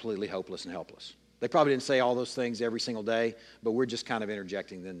and you're completely hopeless and helpless. They probably didn't say all those things every single day, but we're just kind of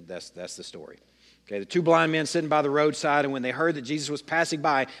interjecting, then that's the story. Okay, the two blind men sitting by the roadside, and when they heard that Jesus was passing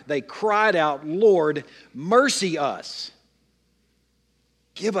by, they cried out, Lord, mercy us.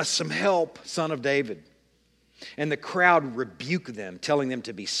 Give us some help, Son of David. And the crowd rebuked them, telling them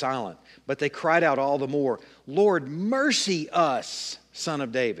to be silent. But they cried out all the more, Lord, mercy us, Son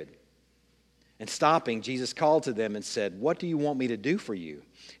of David. And stopping, Jesus called to them and said, what do you want me to do for you?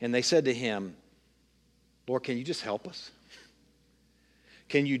 And they said to him, Lord, can you just help us?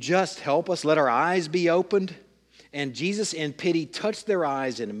 Can you just help us? Let our eyes be opened. And Jesus, in pity, touched their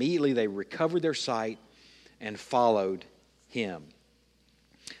eyes, and immediately they recovered their sight and followed him.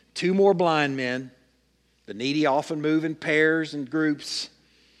 Two more blind men. The needy often move in pairs and groups,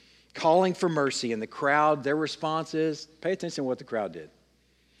 calling for mercy. And the crowd, their response is, pay attention to what the crowd did.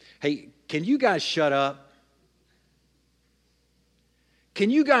 Hey, can you guys shut up? Can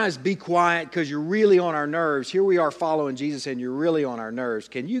you guys be quiet because you're really on our nerves? Here we are following Jesus and you're really on our nerves.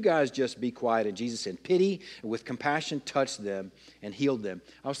 Can you guys just be quiet? And Jesus, in pity and with compassion, touched them and healed them.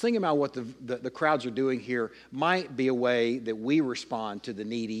 I was thinking about what the crowds are doing here might be a way that we respond to the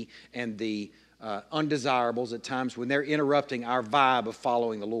needy and the undesirables at times when they're interrupting our vibe of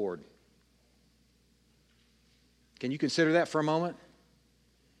following the Lord. Can you consider that for a moment?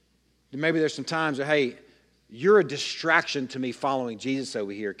 Maybe there's some times that, hey, you're a distraction to me following Jesus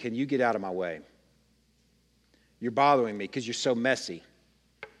over here. Can you get out of my way? You're bothering me because you're so messy.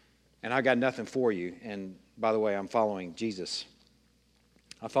 And I got nothing for you. And by the way, I'm following Jesus.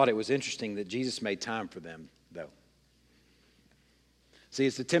 I thought it was interesting that Jesus made time for them, though. See,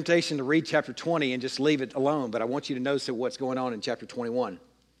 it's the temptation to read chapter 20 and just leave it alone. But I want you to notice what's going on in chapter 21.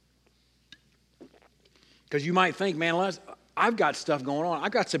 Because you might think, man, Les, I've got stuff going on.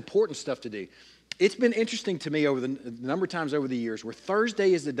 I've got some important stuff to do. It's been interesting to me over the number of times over the years where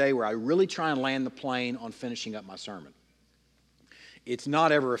Thursday is the day where I really try and land the plane on finishing up my sermon. It's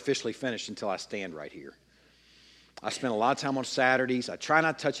not ever officially finished until I stand right here. I spend a lot of time on Saturdays. I try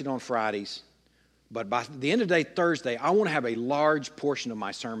not to touch it on Fridays. But by the end of the day, Thursday, I want to have a large portion of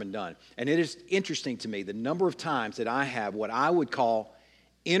my sermon done. And it is interesting to me the number of times that I have what I would call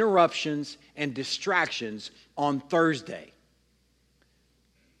interruptions and distractions on Thursday.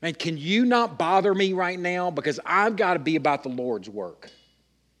 Man, can you not bother me right now? Because I've got to be about the Lord's work.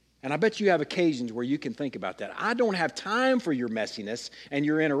 And I bet you have occasions where you can think about that. I don't have time for your messiness and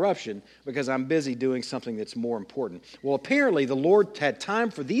your interruption because I'm busy doing something that's more important. Well, apparently the Lord had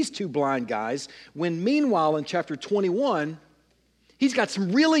time for these two blind guys when meanwhile in chapter 21, he's got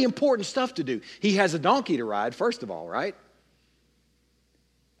some really important stuff to do. He has a donkey to ride, first of all, right?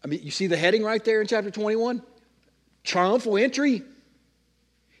 I mean, you see the heading right there in chapter 21? Triumphal entry.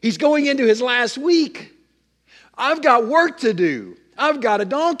 He's going into his last week. I've got work to do. I've got a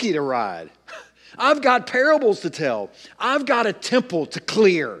donkey to ride. I've got parables to tell. I've got a temple to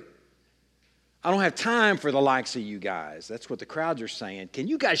clear. I don't have time for the likes of you guys. That's what the crowds are saying. Can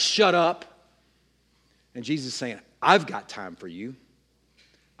you guys shut up? And Jesus is saying, I've got time for you.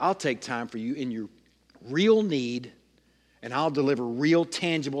 I'll take time for you in your real need, and I'll deliver real,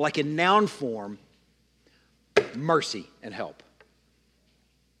 tangible, like in noun form, mercy and help.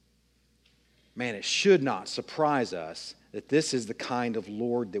 Man, it should not surprise us that this is the kind of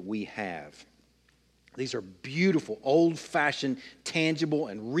Lord that we have. These are beautiful, old-fashioned, tangible,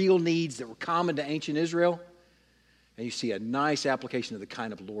 and real needs that were common to ancient Israel. And you see a nice application of the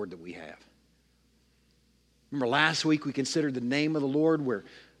kind of Lord that we have. Remember last week we considered the name of the Lord where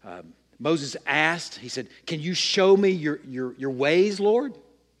Moses asked, he said, can you show me your ways, Lord?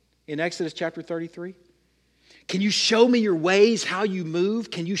 In Exodus chapter 33. Can you show me your ways, how you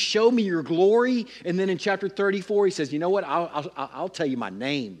move? Can you show me your glory? And then in chapter 34, he says, you know what? I'll tell you my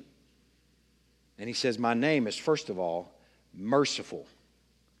name. And he says, my name is, first of all, Merciful.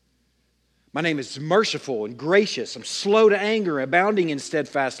 My name is merciful and gracious. I'm slow to anger, abounding in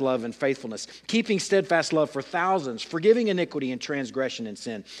steadfast love and faithfulness, keeping steadfast love for thousands, forgiving iniquity and transgression and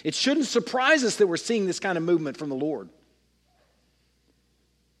sin. It shouldn't surprise us that we're seeing this kind of movement from the Lord,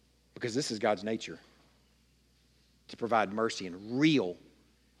 because this is God's nature, to provide mercy and real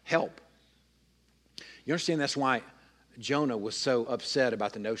help. You understand that's why Jonah was so upset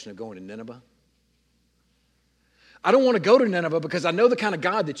about the notion of going to Nineveh? I don't want to go to Nineveh because I know the kind of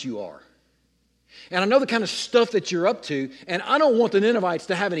God that you are. And I know the kind of stuff that you're up to, and I don't want the Ninevites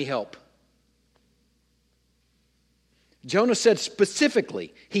to have any help. Jonah said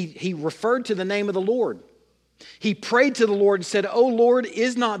specifically, he referred to the name of the Lord. He prayed to the Lord and said, "Oh Lord,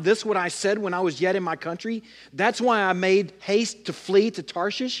 is not this what I said when I was yet in my country? That's why I made haste to flee to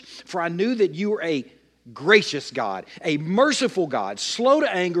Tarshish, for I knew that you were a gracious God, a merciful God, slow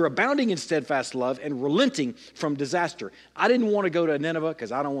to anger, abounding in steadfast love, and relenting from disaster." I didn't want to go to Nineveh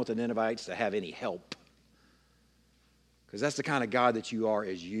because I don't want the Ninevites to have any help. Because that's the kind of God that you are,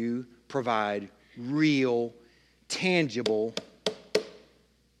 is you provide real, tangible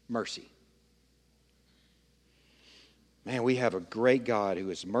mercy. Man, we have a great God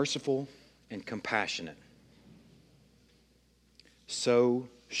who is merciful and compassionate. So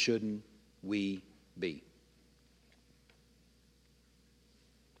shouldn't we be?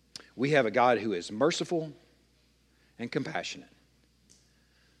 We have a God who is merciful and compassionate.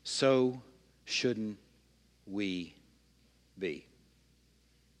 So shouldn't we be?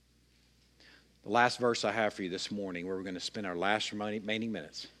 The last verse I have for you this morning, where we're going to spend our last remaining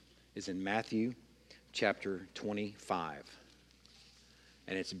minutes, is in Matthew chapter 25.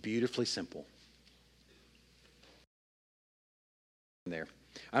 And it's beautifully simple. There.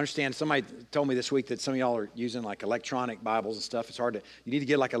 I understand somebody told me this week that some of y'all are using like electronic Bibles and stuff. It's hard to, you need to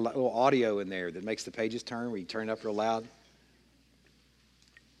get like a little audio in there that makes the pages turn, where you turn it up real loud.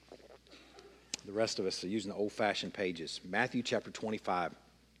 The rest of us are using the old-fashioned pages. Matthew chapter 25.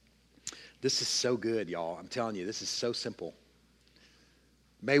 This is so good, y'all. I'm telling you, this is so simple.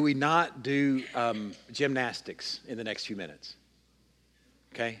 May we not do gymnastics in the next few minutes.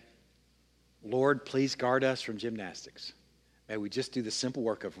 Okay? Lord, please guard us from gymnastics. May we just do the simple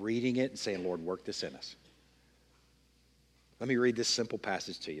work of reading it and saying, Lord, work this in us. Let me read this simple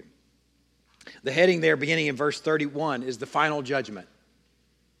passage to you. The heading there, beginning in verse 31, is the final judgment.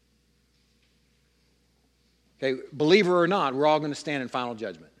 Okay, believer or not, we're all going to stand in final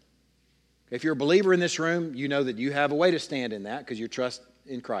judgment. If you're a believer in this room, you know that you have a way to stand in that because your trust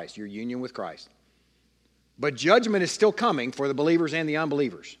in Christ, your union with Christ. But judgment is still coming for the believers and the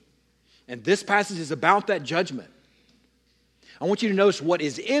unbelievers. And this passage is about that judgment. I want you to notice what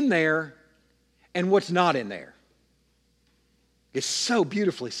is in there and what's not in there. It's so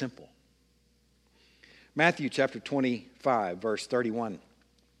beautifully simple. Matthew chapter 25, verse 31.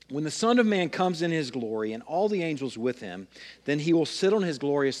 When the Son of Man comes in his glory and all the angels with him, then he will sit on his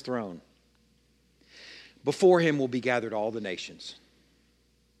glorious throne. Before him will be gathered all the nations.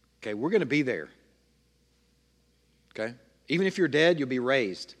 Okay, we're going to be there. Okay? Even if you're dead, you'll be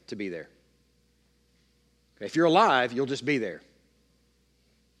raised to be there. Okay? If you're alive, you'll just be there.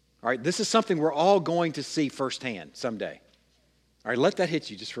 All right, this is something we're all going to see firsthand someday. All right, let that hit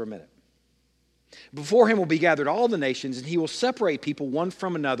you just for a minute. Before him will be gathered all the nations, and he will separate people one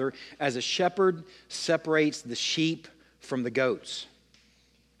from another as a shepherd separates the sheep from the goats.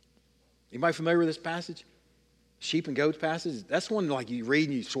 Anybody familiar with this passage? Sheep and goats passage? That's one like you read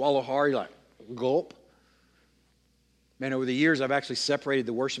and you swallow hard, you're like, gulp. Man, over the years, I've actually separated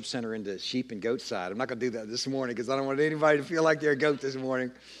the worship center into sheep and goat side. I'm not going to do that this morning because I don't want anybody to feel like they're a goat this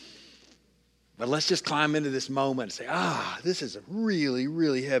morning. But let's just climb into this moment and say, this is a really,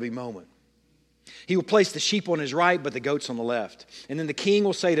 really heavy moment. He will place the sheep on his right, but the goats on the left. And then the king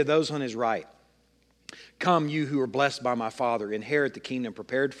will say to those on his right, come, you who are blessed by my Father, inherit the kingdom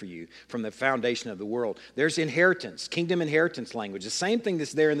prepared for you from the foundation of the world. There's inheritance, kingdom inheritance language, the same thing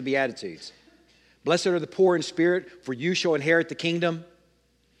that's there in the Beatitudes. Blessed are the poor in spirit, for you shall inherit the kingdom.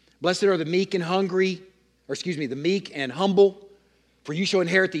 Blessed are the meek and the meek and humble, for you shall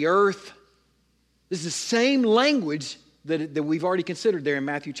inherit the earth. This is the same language that we've already considered there in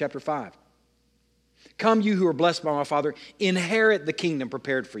Matthew chapter 5. Come, you who are blessed by my Father, inherit the kingdom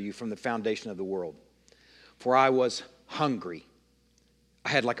prepared for you from the foundation of the world. For I was hungry. I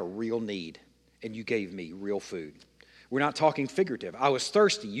had like a real need, and you gave me real food. We're not talking figurative. I was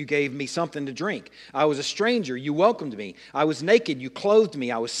thirsty. You gave me something to drink. I was a stranger. You welcomed me. I was naked. You clothed me.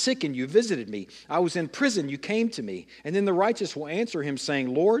 I was sick, and you visited me. I was in prison. You came to me. And then the righteous will answer him,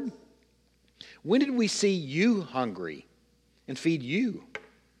 saying, Lord, when did we see you hungry and feed you,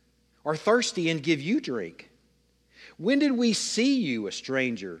 or thirsty and give you drink? When did we see you a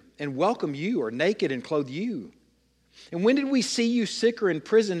stranger and welcome you, or naked and clothe you? And when did we see you sick or in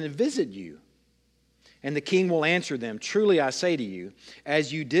prison and visit you? And the king will answer them, truly I say to you,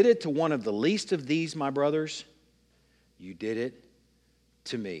 as you did it to one of the least of these, my brothers, you did it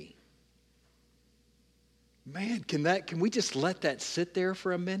to me. Man, can we just let that sit there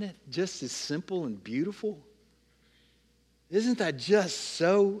for a minute? Just as simple and beautiful. Isn't that just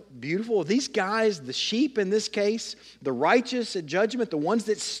so beautiful? These guys, the sheep in this case, the righteous at judgment, the ones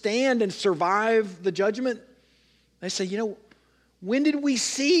that stand and survive the judgment, they say, when did we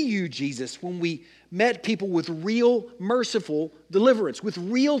see you, Jesus, when we met people with real merciful deliverance, with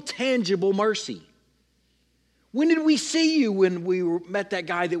real tangible mercy? When did we see you when we met that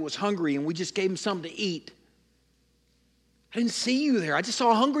guy that was hungry and we just gave him something to eat? I didn't see you there. I just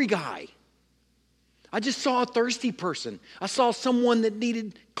saw a hungry guy. I just saw a thirsty person. I saw someone that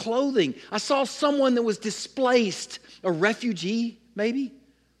needed clothing. I saw someone that was displaced, a refugee maybe.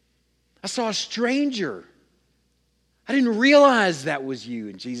 I saw a stranger. I didn't realize that was you.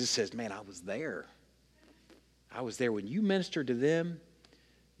 And Jesus says, man, I was there. I was there when you ministered to them.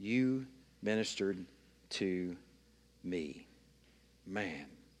 You ministered to me. Man.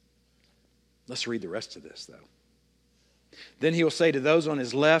 Let's read the rest of this, though. Then he will say to those on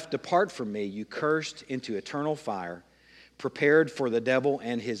his left, depart from me, you cursed, into eternal fire, prepared for the devil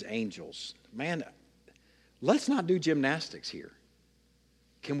and his angels. Man, let's not do gymnastics here.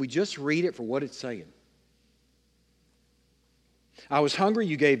 Can we just read it for what it's saying? I was hungry,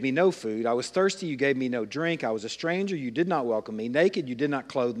 you gave me no food. I was thirsty, you gave me no drink. I was a stranger, you did not welcome me. Naked, you did not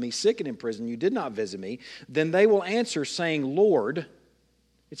clothe me. Sick and in prison, you did not visit me. Then they will answer, saying, Lord.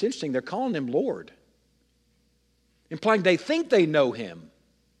 It's interesting, they're calling him Lord, implying they think they know him.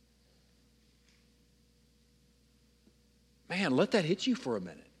 Man, let that hit you for a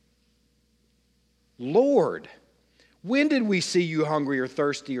minute. Lord, when did we see you hungry or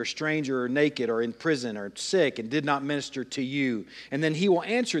thirsty or stranger or naked or in prison or sick and did not minister to you? And then he will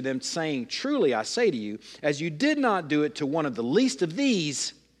answer them saying, truly I say to you, as you did not do it to one of the least of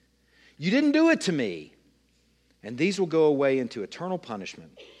these, you didn't do it to me. And these will go away into eternal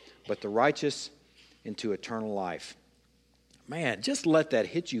punishment, but the righteous into eternal life. Man, just let that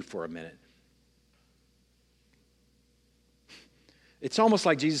hit you for a minute. It's almost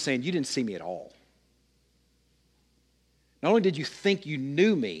like Jesus saying, you didn't see me at all. Not only did you think you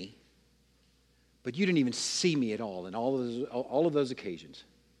knew me, but you didn't even see me at all in all of those occasions.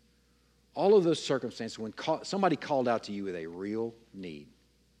 All of those circumstances when somebody called out to you with a real need.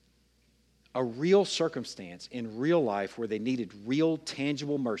 a real circumstance in real life where they needed real,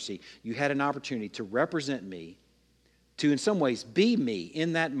 tangible mercy, you had an opportunity to represent me, to in some ways be me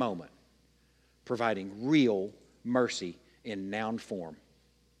in that moment, providing real mercy in noun form.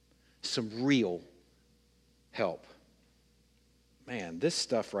 Some real help. Man, this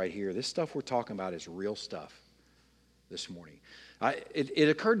stuff right here, this stuff we're talking about is real stuff this morning. It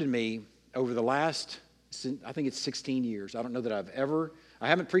occurred to me over the last, I think it's 16 years. I don't know that I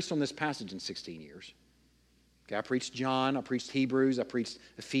haven't preached on this passage in 16 years. Okay, I preached John, I preached Hebrews, I preached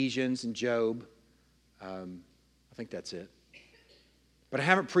Ephesians and Job. I think that's it. But I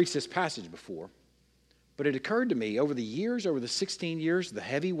haven't preached this passage before. But it occurred to me over the years, over the 16 years, the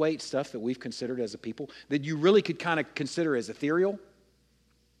heavyweight stuff that we've considered as a people, that you really could kind of consider as ethereal. Do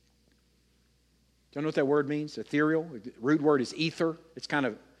you know what that word means? Ethereal. The root word is ether. It's kind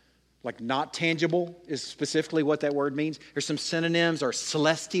of like not tangible is specifically what that word means. There's some synonyms are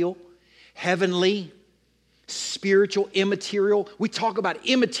celestial, heavenly, spiritual, immaterial. We talk about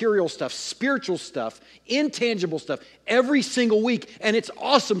immaterial stuff, spiritual stuff, intangible stuff every single week, and it's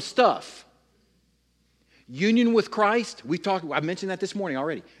awesome stuff. Union with Christ, I mentioned that this morning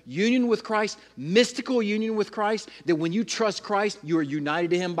already. Union with Christ, mystical union with Christ, that when you trust Christ, you are united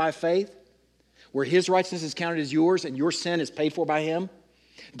to Him by faith, where His righteousness is counted as yours and your sin is paid for by Him.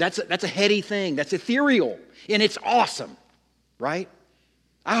 That's a heady thing. That's ethereal, and it's awesome, right?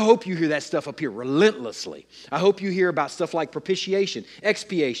 I hope you hear that stuff up here relentlessly. I hope you hear about stuff like propitiation,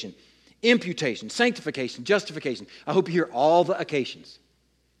 expiation, imputation, sanctification, justification. I hope you hear all the occasions.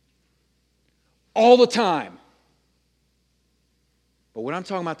 All the time. But what I'm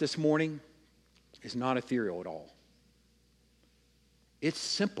talking about this morning is not ethereal at all. It's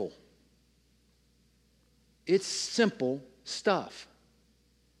simple. It's simple stuff.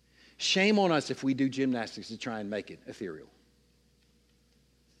 Shame on us if we do gymnastics to try and make it ethereal.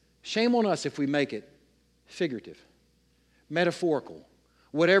 Shame on us if we make it figurative, metaphorical,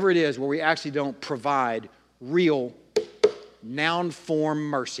 whatever it is where we actually don't provide real noun form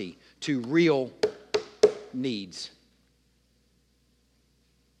mercy to real needs.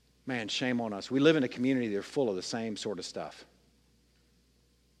 Man, shame on us. We live in a community that are full of the same sort of stuff.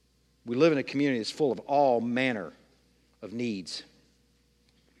 We live in a community that's full of all manner of needs.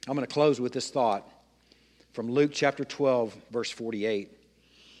 I'm going to close with this thought from Luke chapter 12, verse 48. It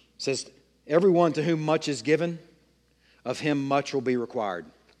says, "Everyone to whom much is given, of him much will be required."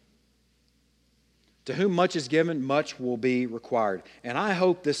 To whom much is given, much will be required. And I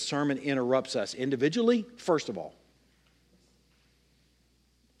hope this sermon interrupts us individually, first of all.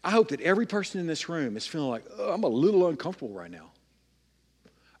 I hope that every person in this room is feeling like, oh, I'm a little uncomfortable right now.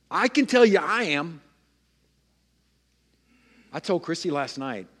 I can tell you I am. I told Christy last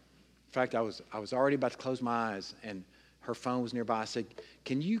night, in fact, I was already about to close my eyes, and her phone was nearby. I said,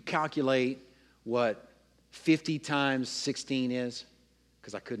 can you calculate what 50 times 16 is?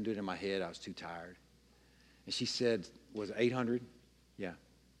 Because I couldn't do it in my head. I was too tired. And she said, was it 800? Yeah.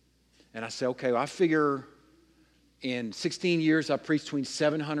 And I said, okay, well, I figure in 16 years I've preached between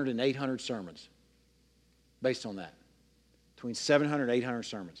 700 and 800 sermons based on that. Between 700 and 800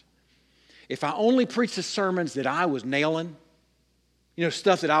 sermons. If I only preached the sermons that I was nailing,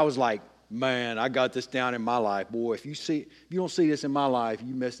 stuff that I was like, man, I got this down in my life. Boy, if you don't see this in my life,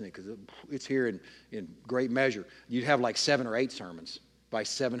 you're missing it because it's here in great measure. You'd have like 7 or 8 sermons by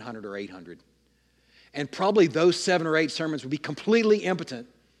 700 or 800. And probably those 7 or 8 sermons would be completely impotent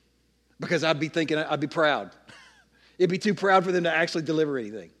because I'd be thinking, I'd be proud. It'd be too proud for them to actually deliver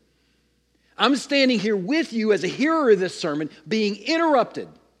anything. I'm standing here with you as a hearer of this sermon, being interrupted.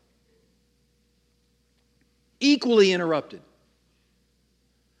 Equally interrupted.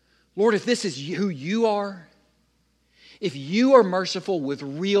 Lord, if this is who you are, if you are merciful with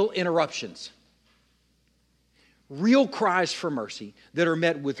real interruptions, real cries for mercy that are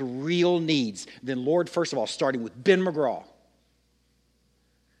met with real needs, then Lord, first of all, starting with Ben McGraw,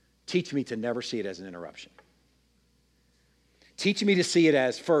 teach me to never see it as an interruption. Teach me to see it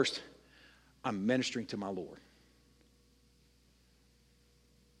as, first, I'm ministering to my Lord.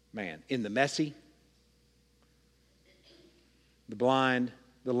 Man, in the messy, the blind,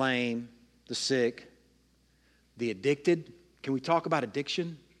 the lame, the sick, the addicted. Can we talk about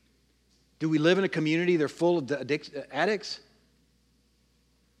addiction? Do we live in a community that are full of addicts?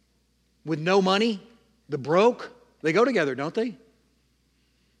 With no money? The broke? They go together, don't they?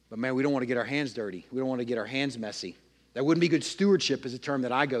 But man, we don't want to get our hands dirty. We don't want to get our hands messy. That wouldn't be good stewardship is a term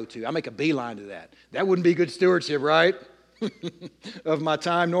that I go to. I make a beeline to that. That wouldn't be good stewardship, right? Of my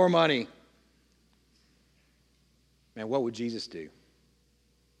time nor money. Man, what would Jesus do?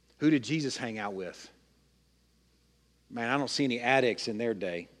 Who did Jesus hang out with? Man, I don't see any addicts in their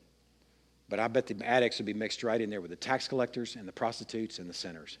day. But I bet the addicts would be mixed right in there with the tax collectors and the prostitutes and the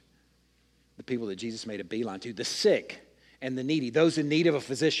sinners. The people that Jesus made a beeline to, the sick and the needy, those in need of a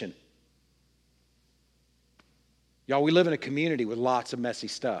physician. Y'all, we live in a community with lots of messy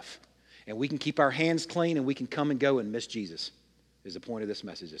stuff. And we can keep our hands clean and we can come and go and miss Jesus, is the point of this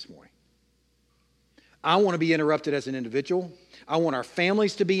message this morning. I want to be interrupted as an individual. I want our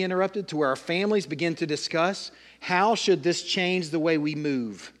families to be interrupted to where our families begin to discuss, how should this change the way we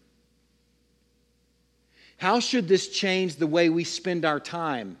move? How should this change the way we spend our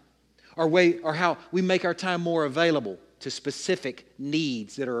time? Or how we make our time more available to specific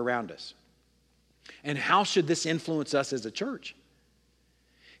needs that are around us? And how should this influence us as a church?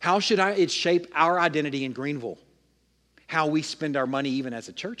 How should it shape our identity in Greenville? How we spend our money even as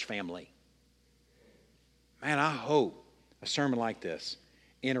a church family? Man, I hope a sermon like this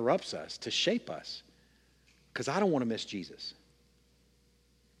interrupts us to shape us, because I don't want to miss Jesus.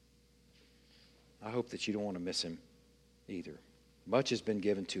 I hope that you don't want to miss him either. Much has been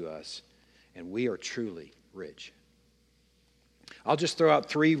given to us, and we are truly rich. I'll just throw out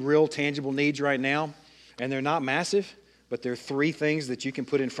 3 real tangible needs right now, and they're not massive, but they're 3 things that you can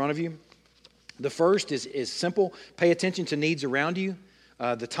put in front of you. The first is simple. Pay attention to needs around you.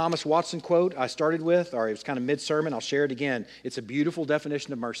 The Thomas Watson quote I started with, or it was kind of mid-sermon. I'll share it again. It's a beautiful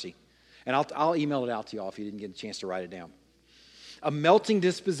definition of mercy. And I'll email it out to you all if you didn't get a chance to write it down. A melting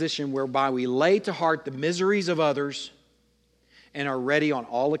disposition whereby we lay to heart the miseries of others and are ready on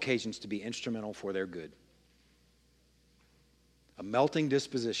all occasions to be instrumental for their good. A melting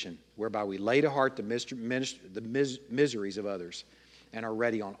disposition whereby we lay to heart the miseries of others and are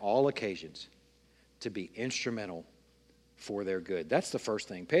ready on all occasions to be instrumental for their good. That's the first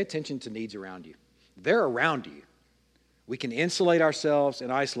thing. Pay attention to needs around you. They're around you. We can insulate ourselves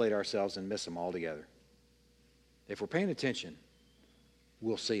and isolate ourselves and miss them altogether. If we're paying attention,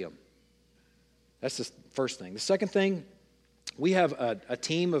 we'll see them. That's the first thing. The second thing, we have a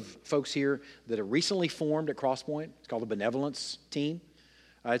team of folks here that are recently formed at Crosspoint. It's called the Benevolence Team.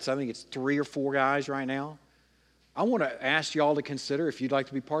 I think it's 3 or 4 guys right now. I want to ask you all to consider if you'd like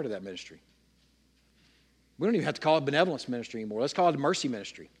to be part of that ministry. We don't even have to call it benevolence ministry anymore. Let's call it mercy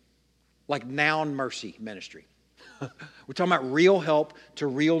ministry, like noun mercy ministry. We're talking about real help to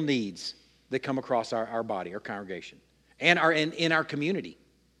real needs that come across our body, our congregation, and in our community.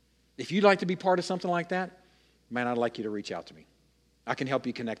 If you'd like to be part of something like that, man, I'd like you to reach out to me. I can help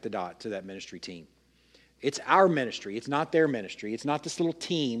you connect the dot to that ministry team. It's our ministry. It's not their ministry. It's not this little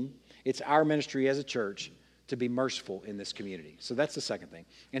team. It's our ministry as a church to be merciful in this community. So that's the second thing.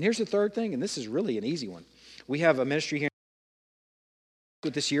 And here's the third thing, and this is really an easy one. We have a ministry here.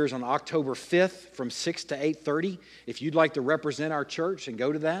 This year is on October 5th from 6 to 8:30. If you'd like to represent our church and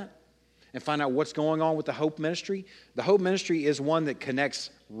go to that and find out what's going on with the Hope Ministry. The Hope Ministry is one that connects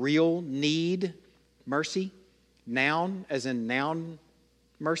real need mercy, noun as in noun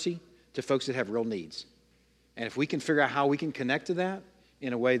mercy, to folks that have real needs. And if we can figure out how we can connect to that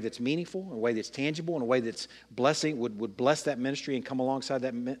in a way that's meaningful, in a way that's tangible, in a way that's blessing, would bless that ministry and come alongside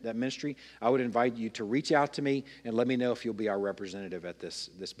that ministry, I would invite you to reach out to me and let me know if you'll be our representative at this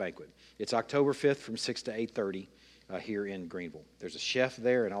banquet. It's October 5th from 6 to 8:30 here in Greenville. There's a chef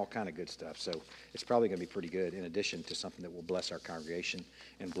there and all kind of good stuff, so it's probably going to be pretty good in addition to something that will bless our congregation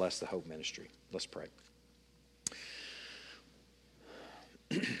and bless the Hope Ministry. Let's pray.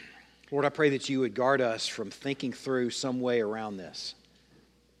 Lord, I pray that you would guard us from thinking through some way around this.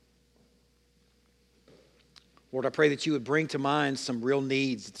 Lord, I pray that you would bring to mind some real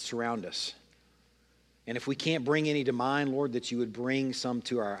needs that surround us. And if we can't bring any to mind, Lord, that you would bring some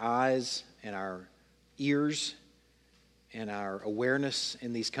to our eyes and our ears and our awareness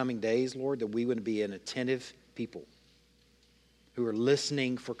in these coming days, Lord, that we would be an attentive people who are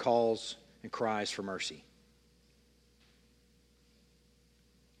listening for calls and cries for mercy.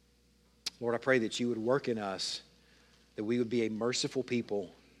 Lord, I pray that you would work in us, that we would be a merciful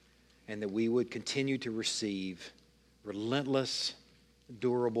people, and that we would continue to receive relentless,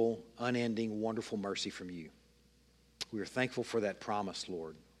 durable, unending, wonderful mercy from you. We are thankful for that promise,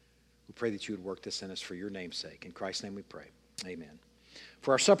 Lord. We pray that you would work this in us for your name's sake. In Christ's name we pray. Amen.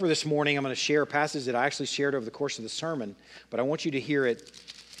 For our supper this morning, I'm going to share a passage that I actually shared over the course of the sermon, but I want you to hear it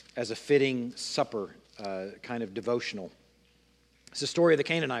as a fitting supper kind of devotional. It's the story of the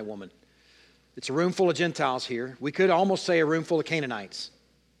Canaanite woman. It's a room full of Gentiles here. We could almost say a room full of Canaanites.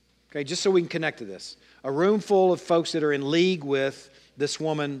 Okay, just so we can connect to this. A room full of folks that are in league with this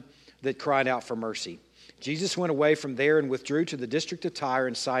woman that cried out for mercy. Jesus went away from there and withdrew to the district of Tyre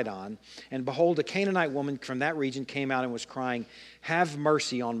and Sidon. And behold, a Canaanite woman from that region came out and was crying, "Have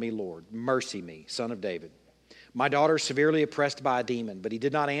mercy on me, Lord. Mercy me, son of David." My daughter is severely oppressed by a demon. But he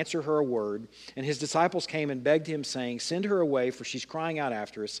did not answer her a word. And his disciples came and begged him, saying, Send her away, for she's crying out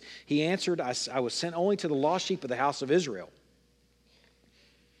after us. He answered, I was sent only to the lost sheep of the house of Israel.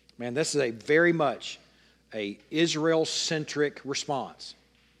 Man, this is a very much a Israel-centric response.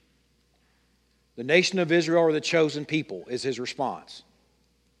 The nation of Israel, or the chosen people, is his response.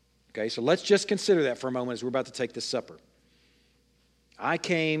 Okay, so let's just consider that for a moment as we're about to take this supper. I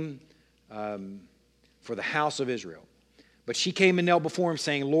came for the house of Israel. But she came and knelt before him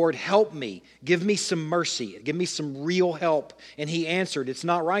saying, Lord, help me. Give me some mercy. Give me some real help. And he answered, It's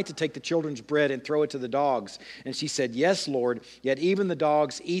not right to take the children's bread and throw it to the dogs. And she said, Yes, Lord, yet even the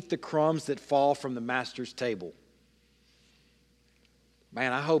dogs eat the crumbs that fall from the master's table.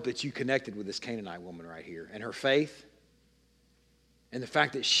 Man, I hope that you connected with this Canaanite woman right here and her faith and the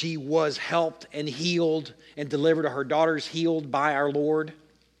fact that she was helped and healed and delivered. Her daughter's healed by our Lord.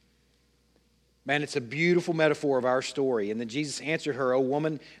 Man, it's a beautiful metaphor of our story. And then Jesus answered her, O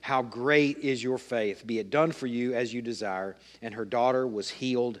woman, how great is your faith. Be it done for you as you desire. And her daughter was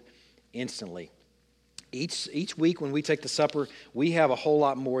healed instantly. Each week when we take the supper, we have a whole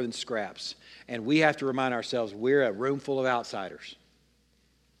lot more than scraps. And we have to remind ourselves we're a room full of outsiders.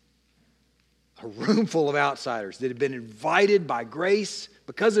 A room full of outsiders that have been invited by grace,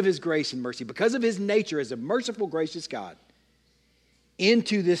 because of his grace and mercy, because of his nature as a merciful, gracious God,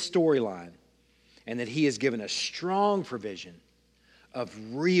 into this storyline. And that he has given a strong provision of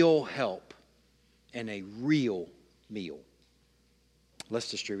real help and a real meal. Let's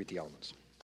distribute the elements.